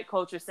as diet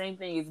culture. Same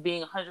thing as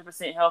being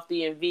 100%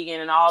 healthy and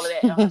vegan and all of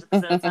that 100%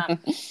 of the time.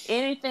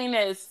 Anything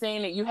that is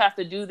saying that you have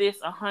to do this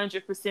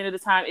 100% of the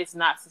time, it's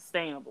not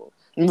sustainable.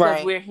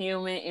 Because we're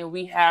human and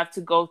we have to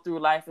go through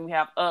life and we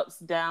have ups,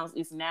 downs.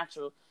 It's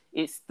natural.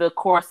 It's the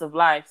course of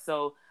life.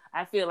 So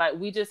I feel like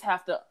we just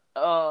have to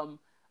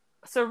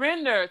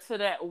surrender to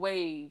that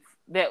wave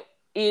that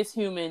is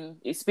human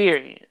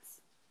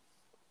experience.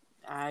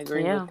 I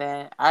agree with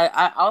that.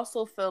 I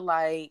also feel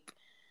like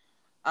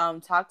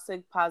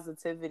toxic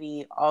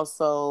positivity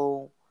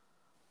also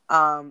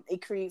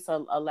it creates a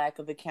lack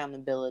of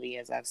accountability,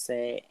 as I've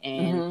said.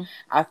 And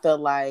I feel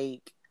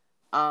like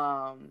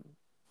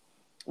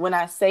when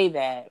I say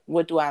that,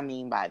 what do I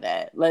mean by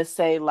that? Let's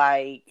say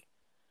like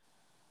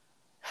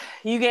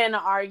you get in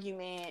an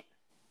argument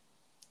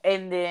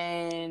and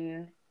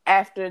then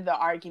after the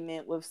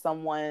argument with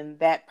someone,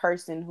 that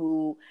person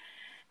who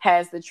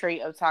has the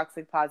trait of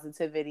toxic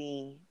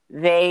positivity,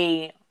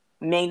 they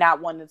may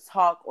not want to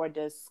talk or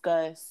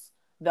discuss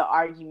the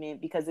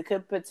argument because it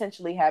could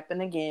potentially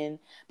happen again,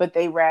 but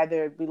they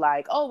rather be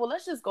like, oh, well,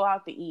 let's just go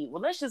out to eat.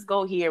 Well, let's just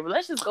go here. Well,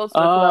 let's just go to the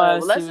club. I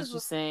Well, see let's what just.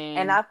 you're saying.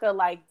 And I feel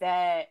like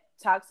that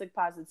toxic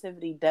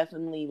positivity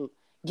definitely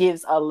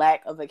gives a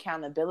lack of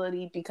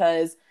accountability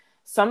because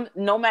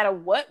no matter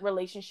what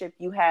relationship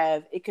you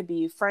have, it could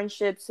be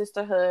friendship,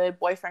 sisterhood,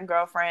 boyfriend,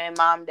 girlfriend,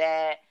 mom,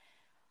 dad,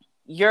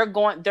 there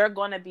are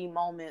going to be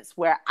moments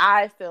where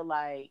I feel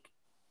like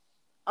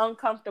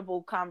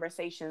uncomfortable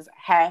conversations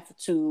have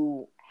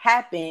to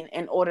happen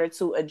in order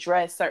to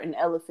address certain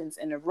elephants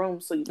in the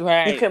room so you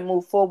can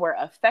move forward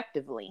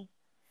effectively.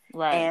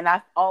 Right. And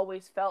I've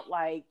always felt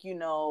like,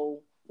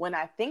 when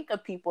I think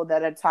of people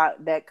that are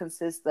that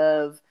consist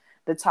of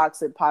the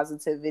toxic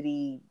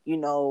positivity,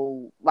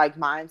 like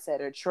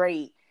mindset or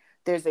trait,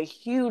 there's a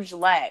huge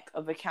lack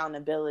of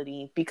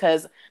accountability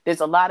because there's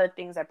a lot of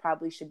things that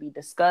probably should be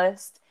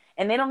discussed,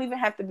 and they don't even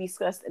have to be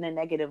discussed in a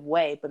negative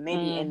way, but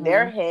maybe in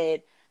their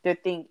head, their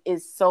thing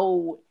is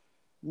so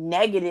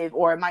negative,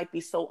 or it might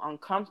be so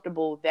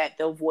uncomfortable that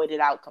they'll void it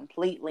out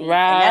completely.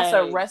 Right. And that's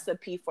a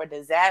recipe for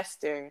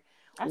disaster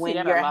when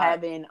you're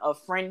having a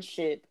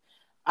friendship.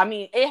 I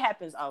mean, it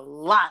happens a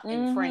lot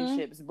in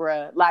friendships,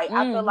 bruh. Like,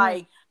 I feel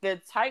like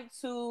the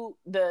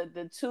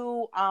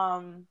two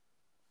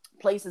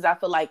places I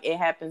feel like it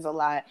happens a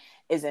lot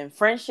is in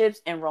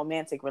friendships and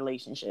romantic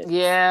relationships.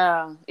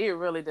 Yeah, it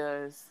really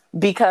does.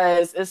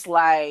 Because it's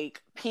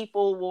like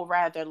people will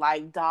rather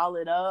like doll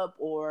it up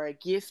or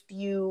gift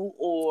you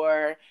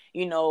or,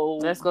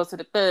 let's go to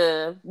the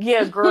club.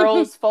 Yeah,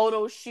 girls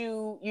photo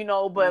shoot,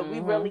 but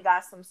we really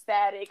got some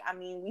static. I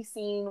mean, we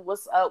seen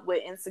what's up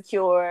with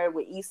Insecure,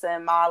 with Issa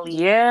and Molly.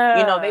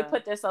 Yeah. They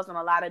put themselves in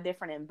a lot of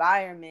different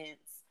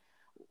environments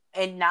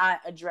and not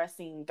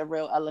addressing the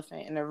real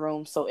elephant in the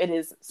room. So it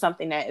is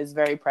something that is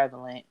very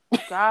prevalent.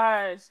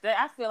 Gosh,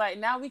 I feel like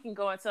now we can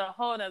go into a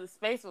whole nother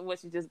space with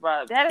what you just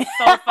brought up. That is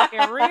so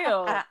fucking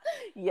real.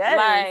 Yes,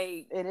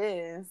 like, it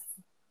is.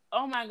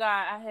 Oh my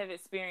God, I have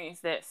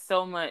experienced that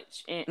so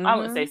much. I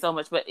wouldn't say so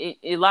much, but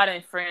a lot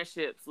in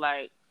friendships.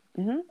 Like,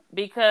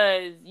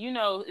 because,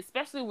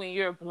 especially when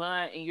you're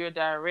blunt and you're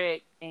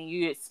direct and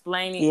you're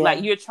explaining,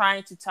 like you're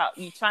trying to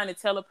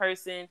tell a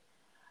person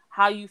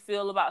how you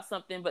feel about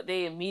something, but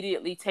they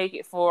immediately take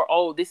it for,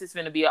 oh, this is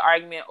going to be an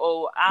argument.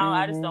 Oh,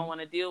 I just don't want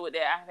to deal with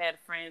that. I've had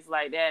friends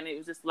like that, and it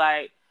was just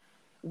like,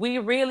 we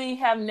really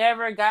have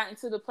never gotten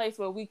to the place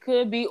where we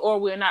could be, or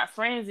we're not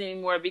friends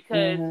anymore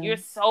because you're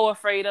so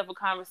afraid of a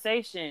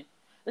conversation.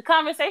 The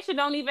conversation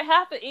don't even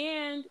have to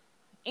end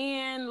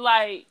in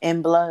like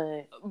in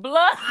blood.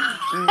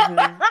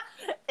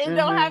 It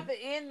don't have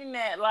to end in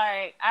that.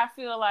 Like, I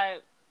feel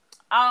like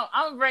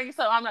I'm bringing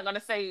something. I'm not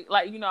gonna say,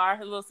 like,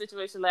 our little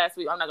situation last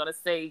week. I'm not gonna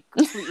say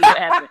completely what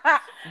happened,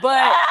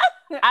 but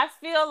I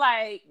feel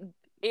like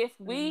if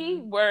we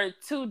were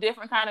two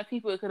different kind of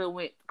people, it could have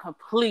went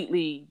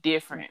completely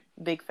different.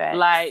 Big fact.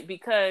 Like,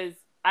 because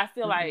I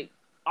feel like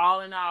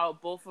all in all,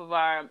 both of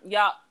I'm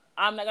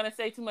not gonna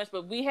say too much,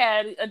 but we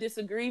had a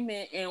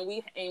disagreement and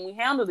we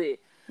handled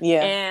it.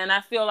 Yeah. And I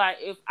feel like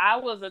if I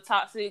was a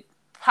toxic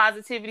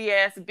positivity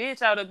ass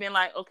bitch, I would have been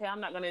like, okay, I'm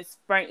not gonna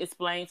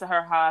explain to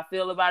her how I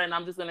feel about it, and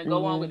I'm just gonna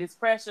go on with this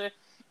pressure,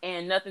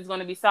 and nothing's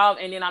gonna be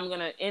solved. And then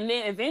and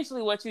then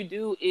eventually, what you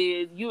do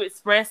is you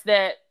express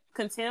that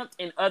contempt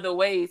in other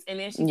ways, and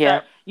then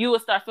you will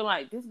start feeling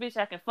like, this bitch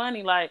acting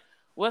funny, like,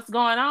 what's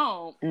going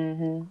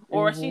on?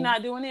 Or she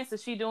not doing this, or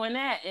she doing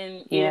that,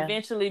 and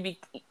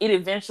it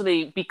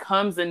eventually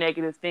becomes a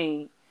negative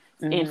thing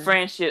in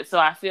friendship. So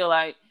I feel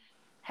like,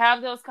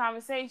 have those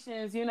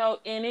conversations, and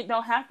it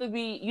don't have to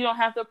be, you don't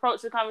have to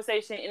approach the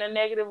conversation in a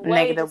negative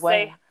way.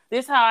 Say,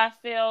 this is how I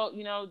feel,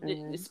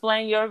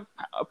 explain your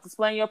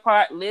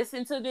part,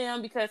 listen to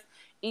them, because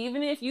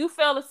even if you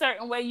felt a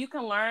certain way, you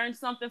can learn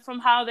something from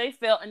how they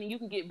felt, and you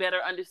can get better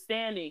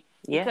understanding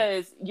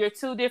because you're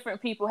two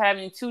different people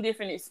having two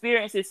different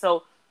experiences.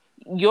 So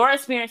your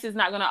experience is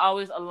not going to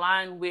always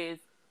align with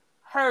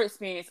her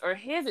experience or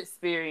his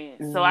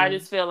experience. So I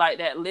just feel like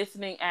that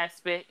listening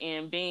aspect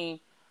and being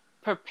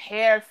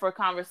prepared for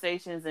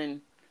conversations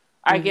and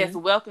I guess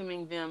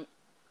welcoming them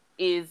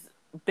is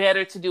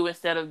better to do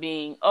instead of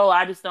being, oh,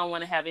 I just don't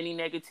want to have any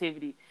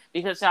negativity.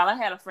 Because, y'all, I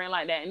had a friend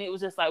like that, and it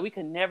was just like,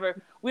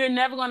 we're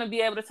never going to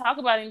be able to talk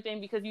about anything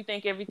because you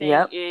think everything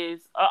is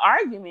an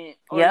argument,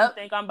 or you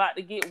think I'm about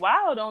to get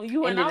wild on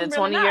you, and I'm really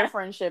 20-year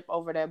friendship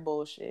over that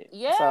bullshit.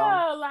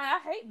 Yeah, like, I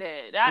hate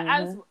that.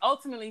 I just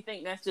ultimately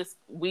think that's just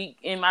weak,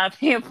 in my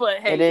opinion,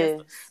 but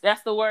hey,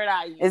 that's the word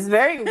I use. It's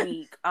very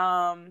weak,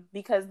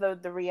 because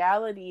the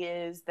reality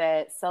is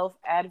that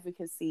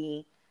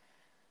self-advocacy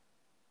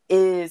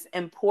is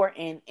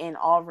important in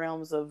all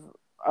realms of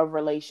a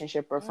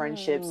relationship or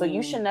friendship. So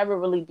you should never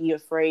really be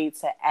afraid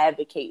to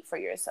advocate for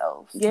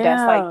yourself.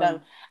 Yeah.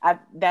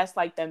 That's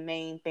like the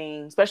main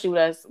thing, especially with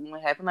us,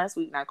 what happened last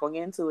week, not going to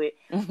get into it.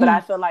 But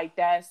I feel like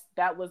that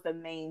was the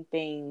main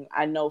thing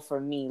I know for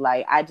me.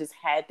 Like, I just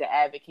had to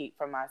advocate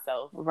for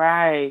myself.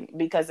 Right.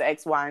 Because of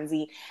X, Y, and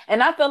Z.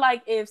 And I feel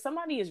like if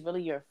somebody is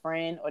really your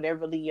friend, or they're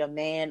really your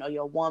man or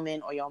your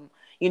woman or your,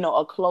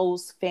 a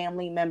close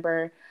family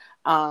member,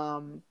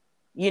 Um,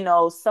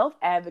 self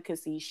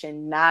advocacy should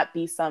not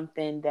be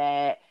something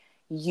that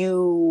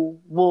you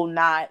will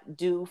not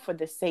do for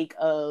the sake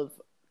of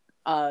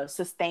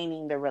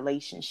sustaining the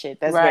relationship.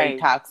 That's very Right.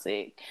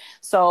 toxic.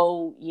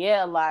 So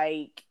yeah,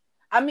 like,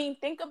 I mean,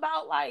 think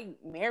about like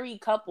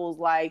married couples.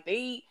 Like,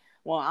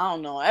 well, I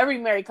don't know, every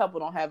married couple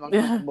don't have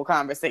uncomfortable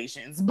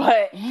conversations,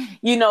 but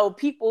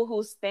people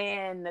who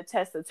stand the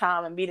test of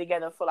time and be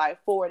together for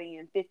like 40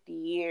 and 50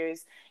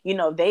 years,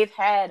 they've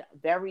had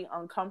very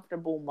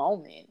uncomfortable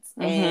moments,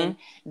 Mm-hmm. and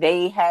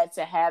they had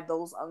to have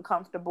those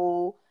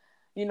uncomfortable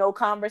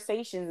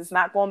conversations. It's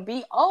not going to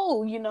be,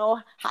 oh,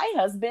 hi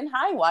husband,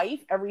 hi wife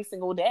every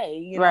single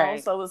day,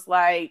 Right. So it's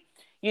like,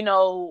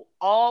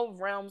 all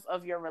realms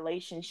of your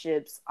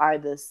relationships are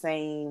the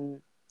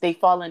same. They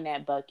fall in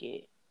that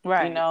bucket, you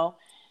Right. know?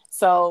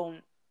 So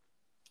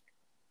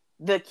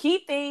the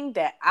key thing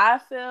that I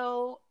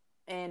feel,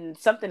 and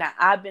something that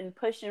I've been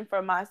pushing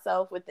for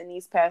myself within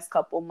these past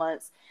couple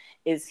months,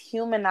 is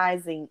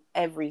humanizing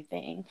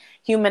everything.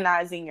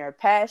 Humanizing your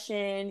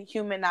passion,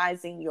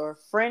 humanizing your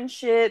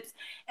friendships.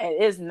 And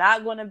it's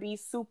not going to be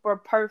super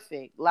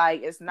perfect.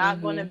 Like, it's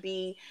not going to Mm-hmm.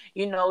 be,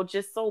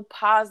 just so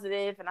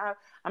positive and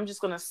I'm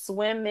just going to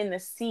swim in the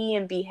sea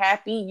and be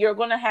happy. You're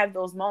going to have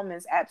those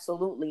moments,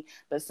 absolutely.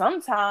 But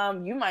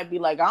sometimes you might be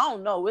like, I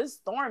don't know, it's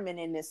storming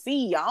in the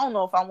sea. I don't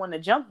know if I want to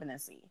jump in the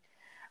sea.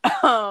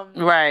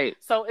 Right.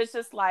 So it's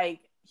just like,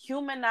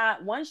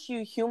 once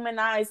you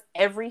humanize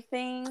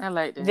everything, I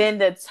like that. then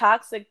the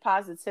toxic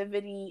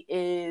positivity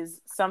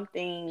is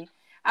something,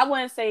 I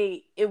wouldn't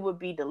say it would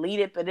be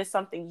deleted, but it's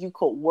something you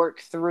could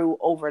work through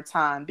over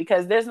time,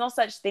 because there's no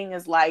such thing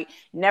as like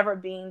never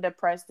being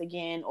depressed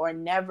again, or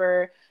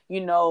never,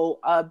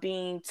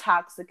 being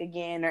toxic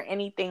again, or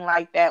anything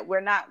like that.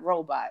 We're not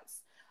robots.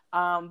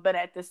 But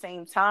at the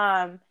same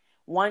time,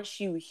 once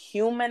you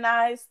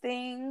humanize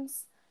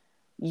things,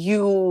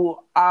 you're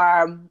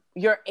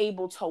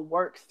able to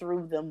work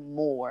through them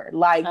more.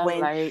 Like, I when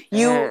like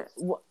that.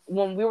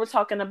 when we were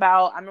talking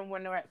about, I remember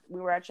when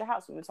we were at your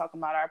house, we were talking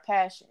about our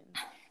passion,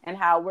 and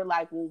how we're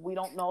like, well, we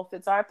don't know if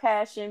it's our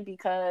passion,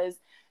 because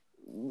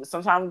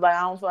sometimes, like,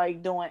 I don't feel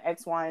like doing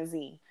X, Y, and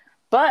Z.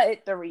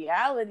 But the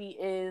reality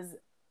is,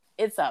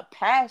 it's a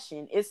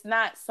passion. It's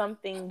not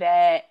something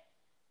that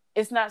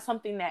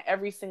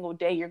every single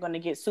day you're going to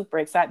get super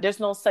excited. There's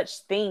no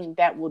such thing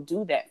that will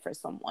do that for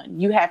someone.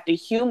 You have to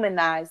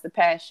humanize the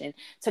passion.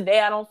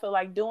 Today, I don't feel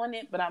like doing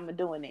it, but I'm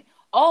doing it.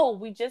 Oh,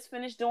 we just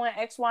finished doing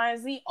X, Y,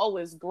 and Z. Oh,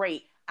 it's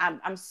great.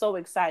 I'm so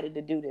excited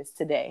to do this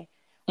today.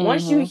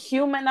 Once you Mm-hmm.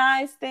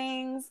 humanize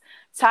things,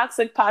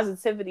 toxic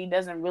positivity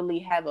doesn't really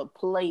have a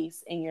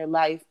place in your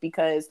life,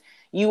 because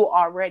you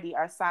already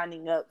are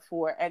signing up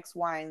for X,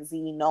 Y, and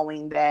Z,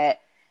 knowing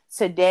that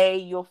today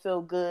you'll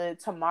feel good,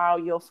 tomorrow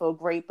you'll feel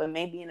great, but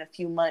maybe in a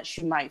few months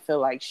you might feel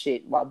like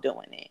shit while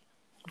doing it.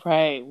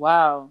 Right.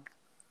 Wow.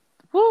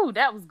 Whoo,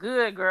 that was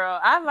good, girl.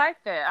 I like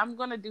that. I'm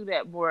gonna do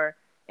that more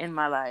in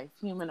my life,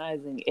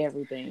 humanizing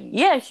everything.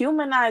 Yeah,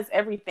 humanize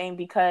everything,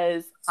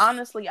 because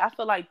honestly, I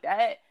feel like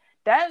that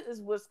is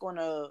what's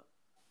gonna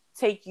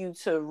take you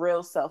to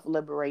real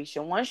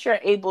self-liberation. Once you're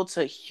able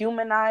to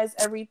humanize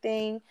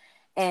everything.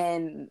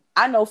 And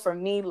I know for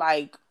me,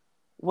 like,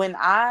 when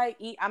I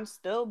eat, I'm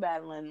still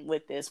battling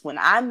with this. When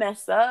I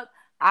mess up,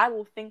 I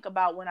will think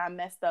about when I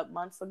messed up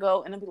months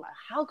ago, and I'll be like,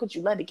 how could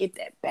you let it get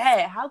that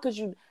bad? How could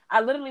you?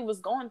 I literally was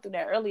going through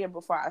that earlier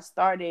before I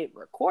started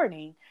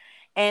recording.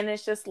 And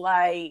it's just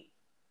like,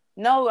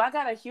 no, I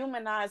gotta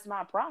humanize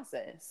my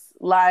process.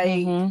 Like,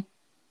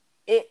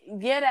 Mm-hmm.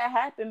 yeah, that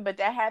happened, but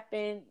that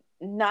happened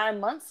 9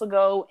 months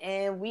ago,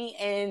 and we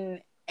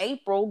in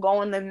April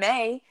going to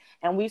May,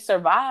 and we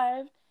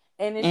survived,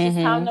 and it's just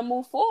time Mm-hmm. to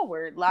move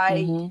forward.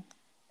 Like, Mm-hmm.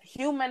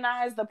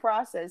 humanize the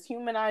process,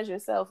 humanize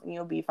yourself, and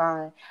you'll be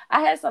fine. I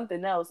had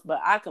something else,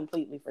 but I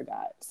completely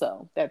forgot,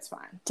 so that's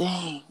fine.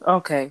 Dang.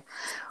 Okay.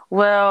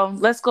 Well,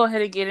 let's go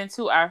ahead and get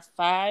into our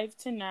 5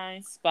 to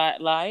 9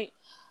 spotlight.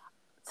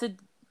 To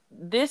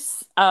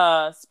this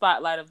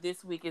spotlight of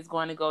this week is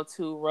going to go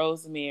to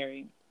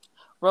Rosemary.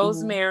 Mm-hmm.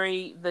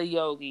 Rosemary the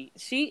Yogi.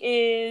 She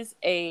is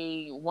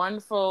a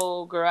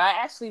wonderful girl. I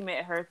actually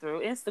met her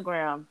through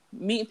Instagram.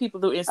 Meeting people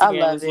through I Instagram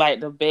love is it. like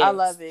the I best.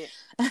 love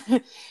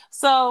it.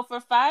 So for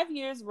 5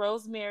 years,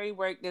 Rosemary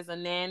worked as a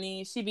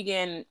nanny. She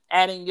began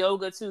adding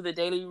yoga to the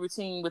daily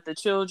routine with the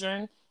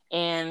children.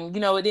 And,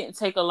 it didn't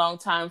take a long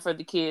time for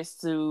the kids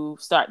to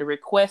start to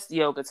request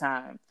yoga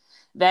time.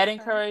 That Okay.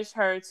 encouraged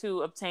her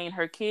to obtain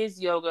her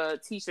kids' yoga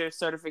teacher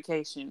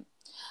certification.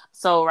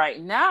 So right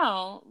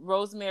now,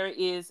 Rosemary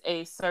is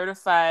a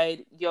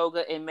certified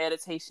yoga and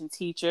meditation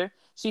teacher.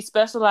 She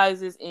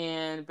specializes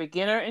in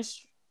beginner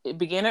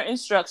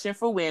instruction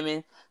for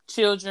women,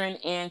 children,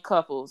 and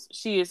couples.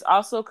 She is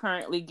also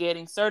currently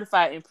getting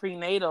certified in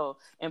prenatal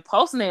and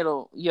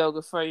postnatal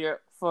yoga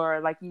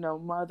for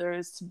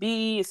mothers to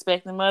be,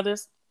 expecting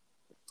mothers.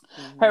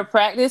 Her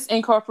practice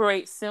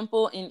incorporates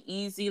simple and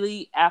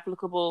easily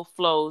applicable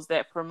flows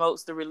that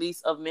promotes the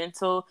release of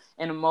mental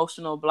and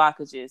emotional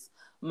blockages,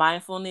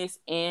 mindfulness,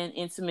 and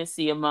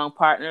intimacy among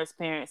partners,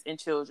 parents, and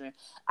children.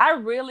 I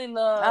really I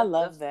love the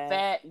love that.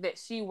 fact that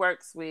she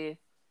works with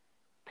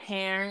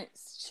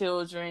parents,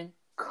 children,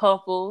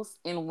 couples,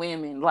 and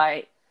women.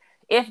 Like,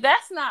 if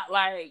that's not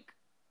like,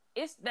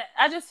 it's that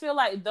I just feel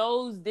like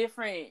those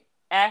different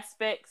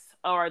aspects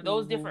or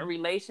those different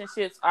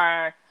relationships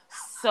are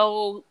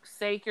so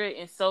sacred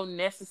and so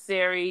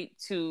necessary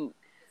to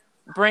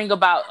bring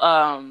about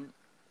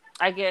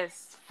I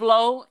guess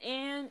flow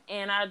in.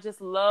 And I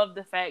just love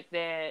the fact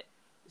that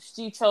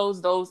she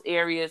chose those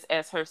areas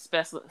as her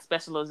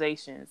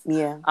specializations.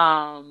 Yeah.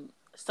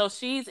 So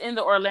she's in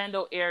the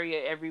Orlando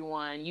area,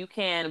 everyone. You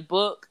can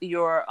book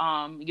your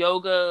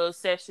yoga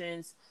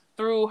sessions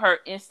through her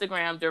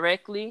Instagram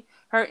directly.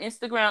 Her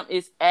Instagram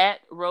is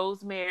at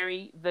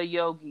Rosemary the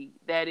Yogi.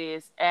 That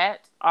is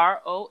at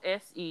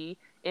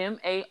RoseMaryTheYogi.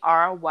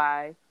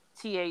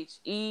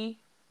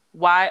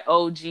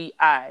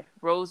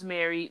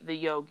 Rosemary the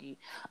Yogi.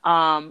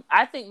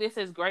 I think this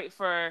is great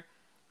for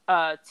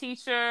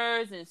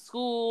teachers and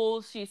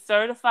schools. She's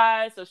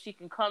certified, so she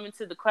can come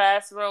into the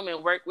classroom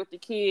and work with the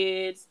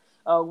kids.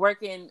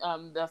 Work in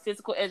the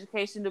physical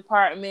education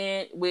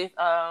department with,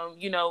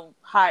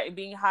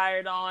 being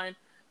hired on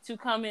to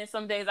come in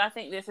some days. I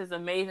think this is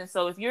amazing.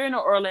 So if you're in the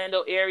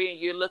Orlando area and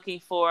you're looking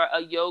for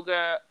a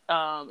yoga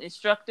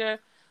instructor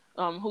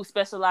who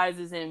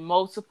specializes in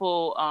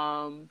multiple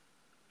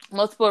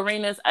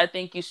arenas, I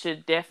think you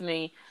should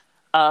definitely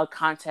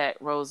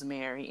contact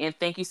Rosemary. And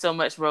thank you so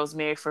much,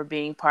 Rosemary, for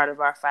being part of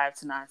our 5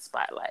 to 9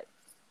 spotlight.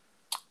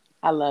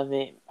 I love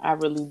it. I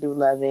really do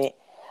love it.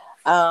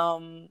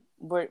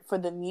 But for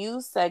the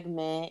Muse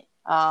segment,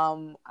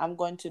 I'm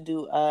going to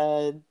do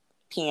a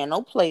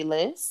piano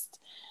playlist.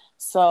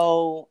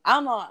 So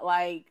I'm not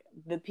like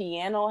the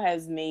piano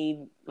has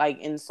made like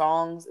in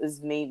songs has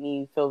made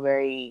me feel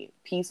very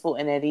peaceful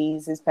and at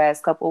ease this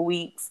past couple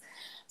weeks.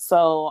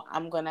 So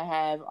I'm gonna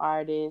have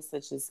artists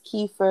such as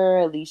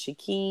Kiefer, Alicia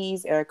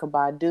Keys, Erykah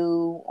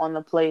Badu on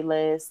the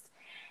playlist,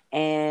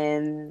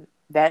 and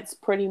that's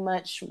pretty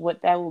much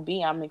what that will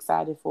be. I'm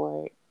excited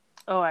for it.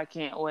 Oh, I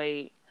can't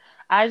wait.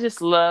 I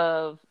just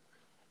love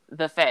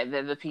the fact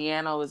that the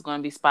piano is going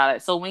to be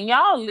spotlight. So when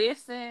y'all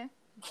listen,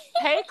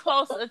 pay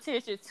close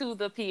attention to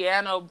the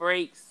piano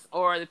breaks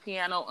or the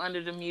piano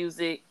under the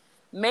music.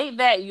 Make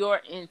that your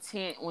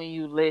intent when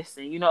you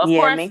listen. You know, of Yeah,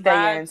 course, make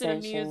that your vibe to the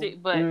intention.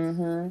 music, but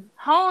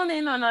hone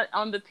in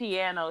on the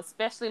piano,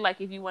 especially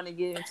like if you want to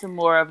get into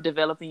more of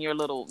developing your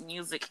little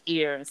music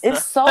ear and stuff.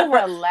 It's so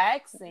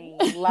relaxing.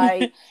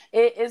 Like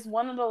it's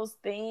one of those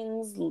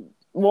things.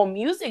 Well,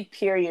 music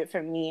period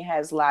for me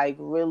has like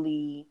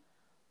really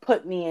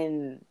put me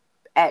in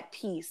at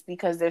peace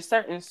because there's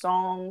certain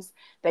songs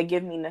that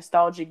give me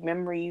nostalgic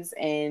memories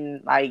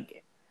and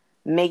like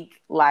make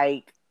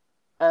like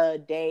a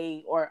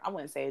day, or I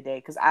wouldn't say a day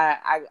because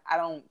I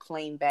don't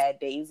claim bad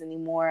days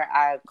anymore.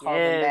 I call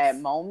them bad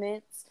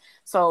moments.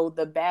 So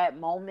the bad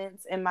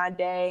moments in my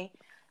day,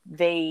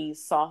 they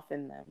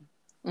soften them.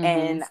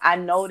 And I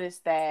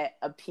noticed that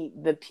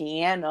the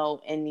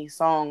piano in these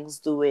songs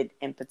do it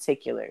in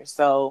particular.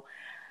 So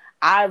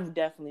I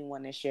definitely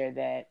want to share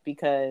that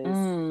because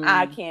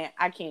I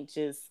can't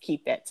just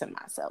keep that to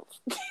myself.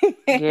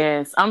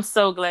 Yes, I'm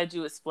so glad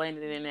you explained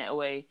it in that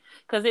way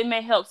because it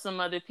may help some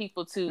other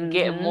people to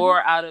get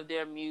more out of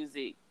their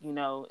music, you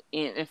know,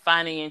 and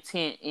finding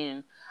intent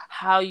in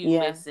how you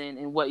listen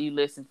and what you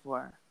listen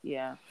for.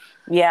 Yeah.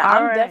 Yeah,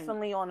 I'm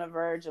definitely on the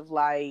verge of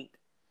like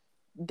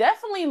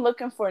definitely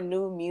looking for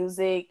new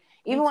music.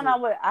 Even when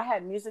I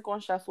had music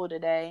on shuffle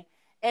today,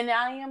 and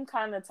I am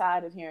kind of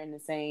tired of hearing the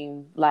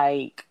same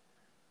like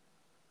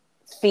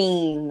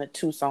theme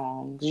to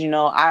songs. You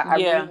know, I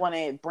really want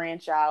to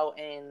branch out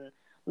and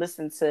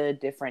listen to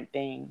different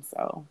things.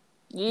 So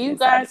you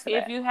guys,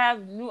 if you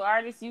have new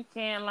artists, you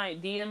can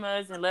like DM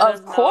us and let us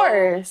know. Of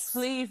course.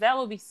 Please, that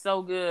would be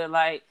so good.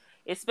 Like,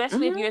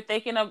 especially if you're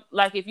thinking of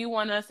like if you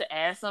want us to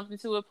add something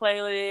to a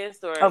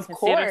playlist or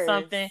consider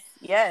something,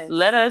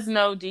 let us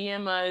know.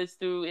 DM us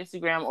through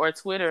Instagram or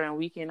Twitter, and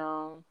we can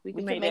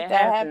make that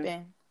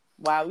happen.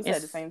 Wow, we said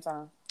at the same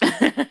time.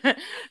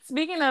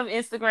 Speaking of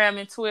Instagram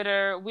and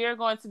Twitter, we are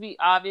going to be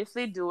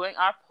obviously doing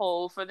our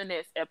poll for the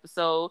next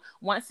episode.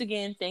 Once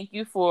again, thank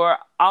you for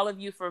all of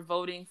you for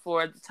voting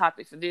for the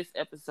topic for this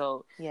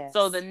episode. Yes.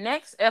 So the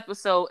next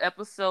episode,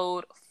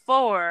 episode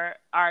 4,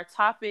 our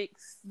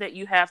topics that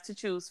you have to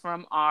choose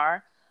from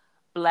are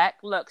Black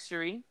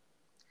luxury,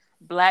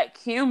 Black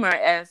humor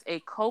as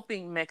a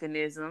coping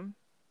mechanism,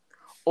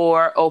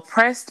 or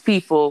oppressed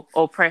people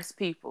oppress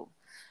people.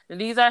 And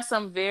these are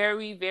some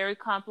very, very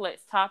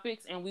complex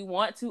topics, and we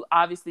want to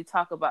obviously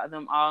talk about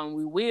them all, and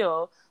we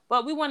will,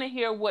 but we want to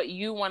hear what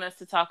you want us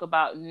to talk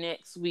about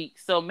next week.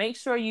 So make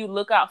sure you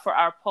look out for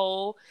our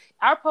poll.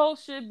 Our poll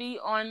should be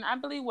on, I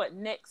believe,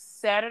 next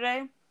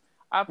Saturday?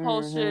 Our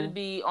poll should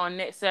be on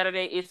next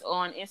Saturday. It's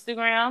on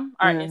Instagram,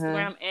 our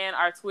Instagram and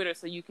our Twitter,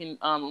 so you can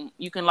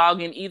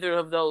log in either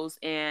of those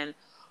and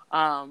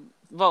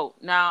vote.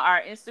 Now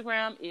our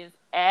Instagram is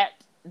at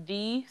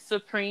the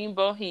Supreme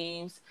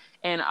Bohemes,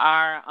 and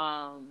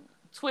our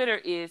Twitter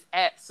is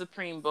at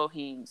Supreme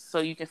Bohemes. So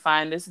you can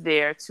find us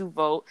there to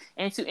vote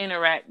and to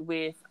interact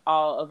with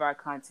all of our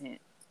content.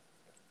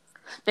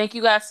 Thank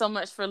you guys so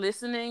much for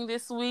listening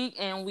this week,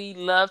 and we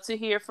love to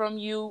hear from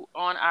you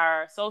on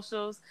our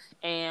socials,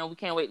 and we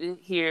can't wait to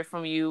hear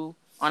from you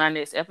on our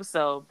next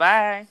episode.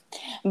 Bye.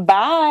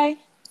 Bye.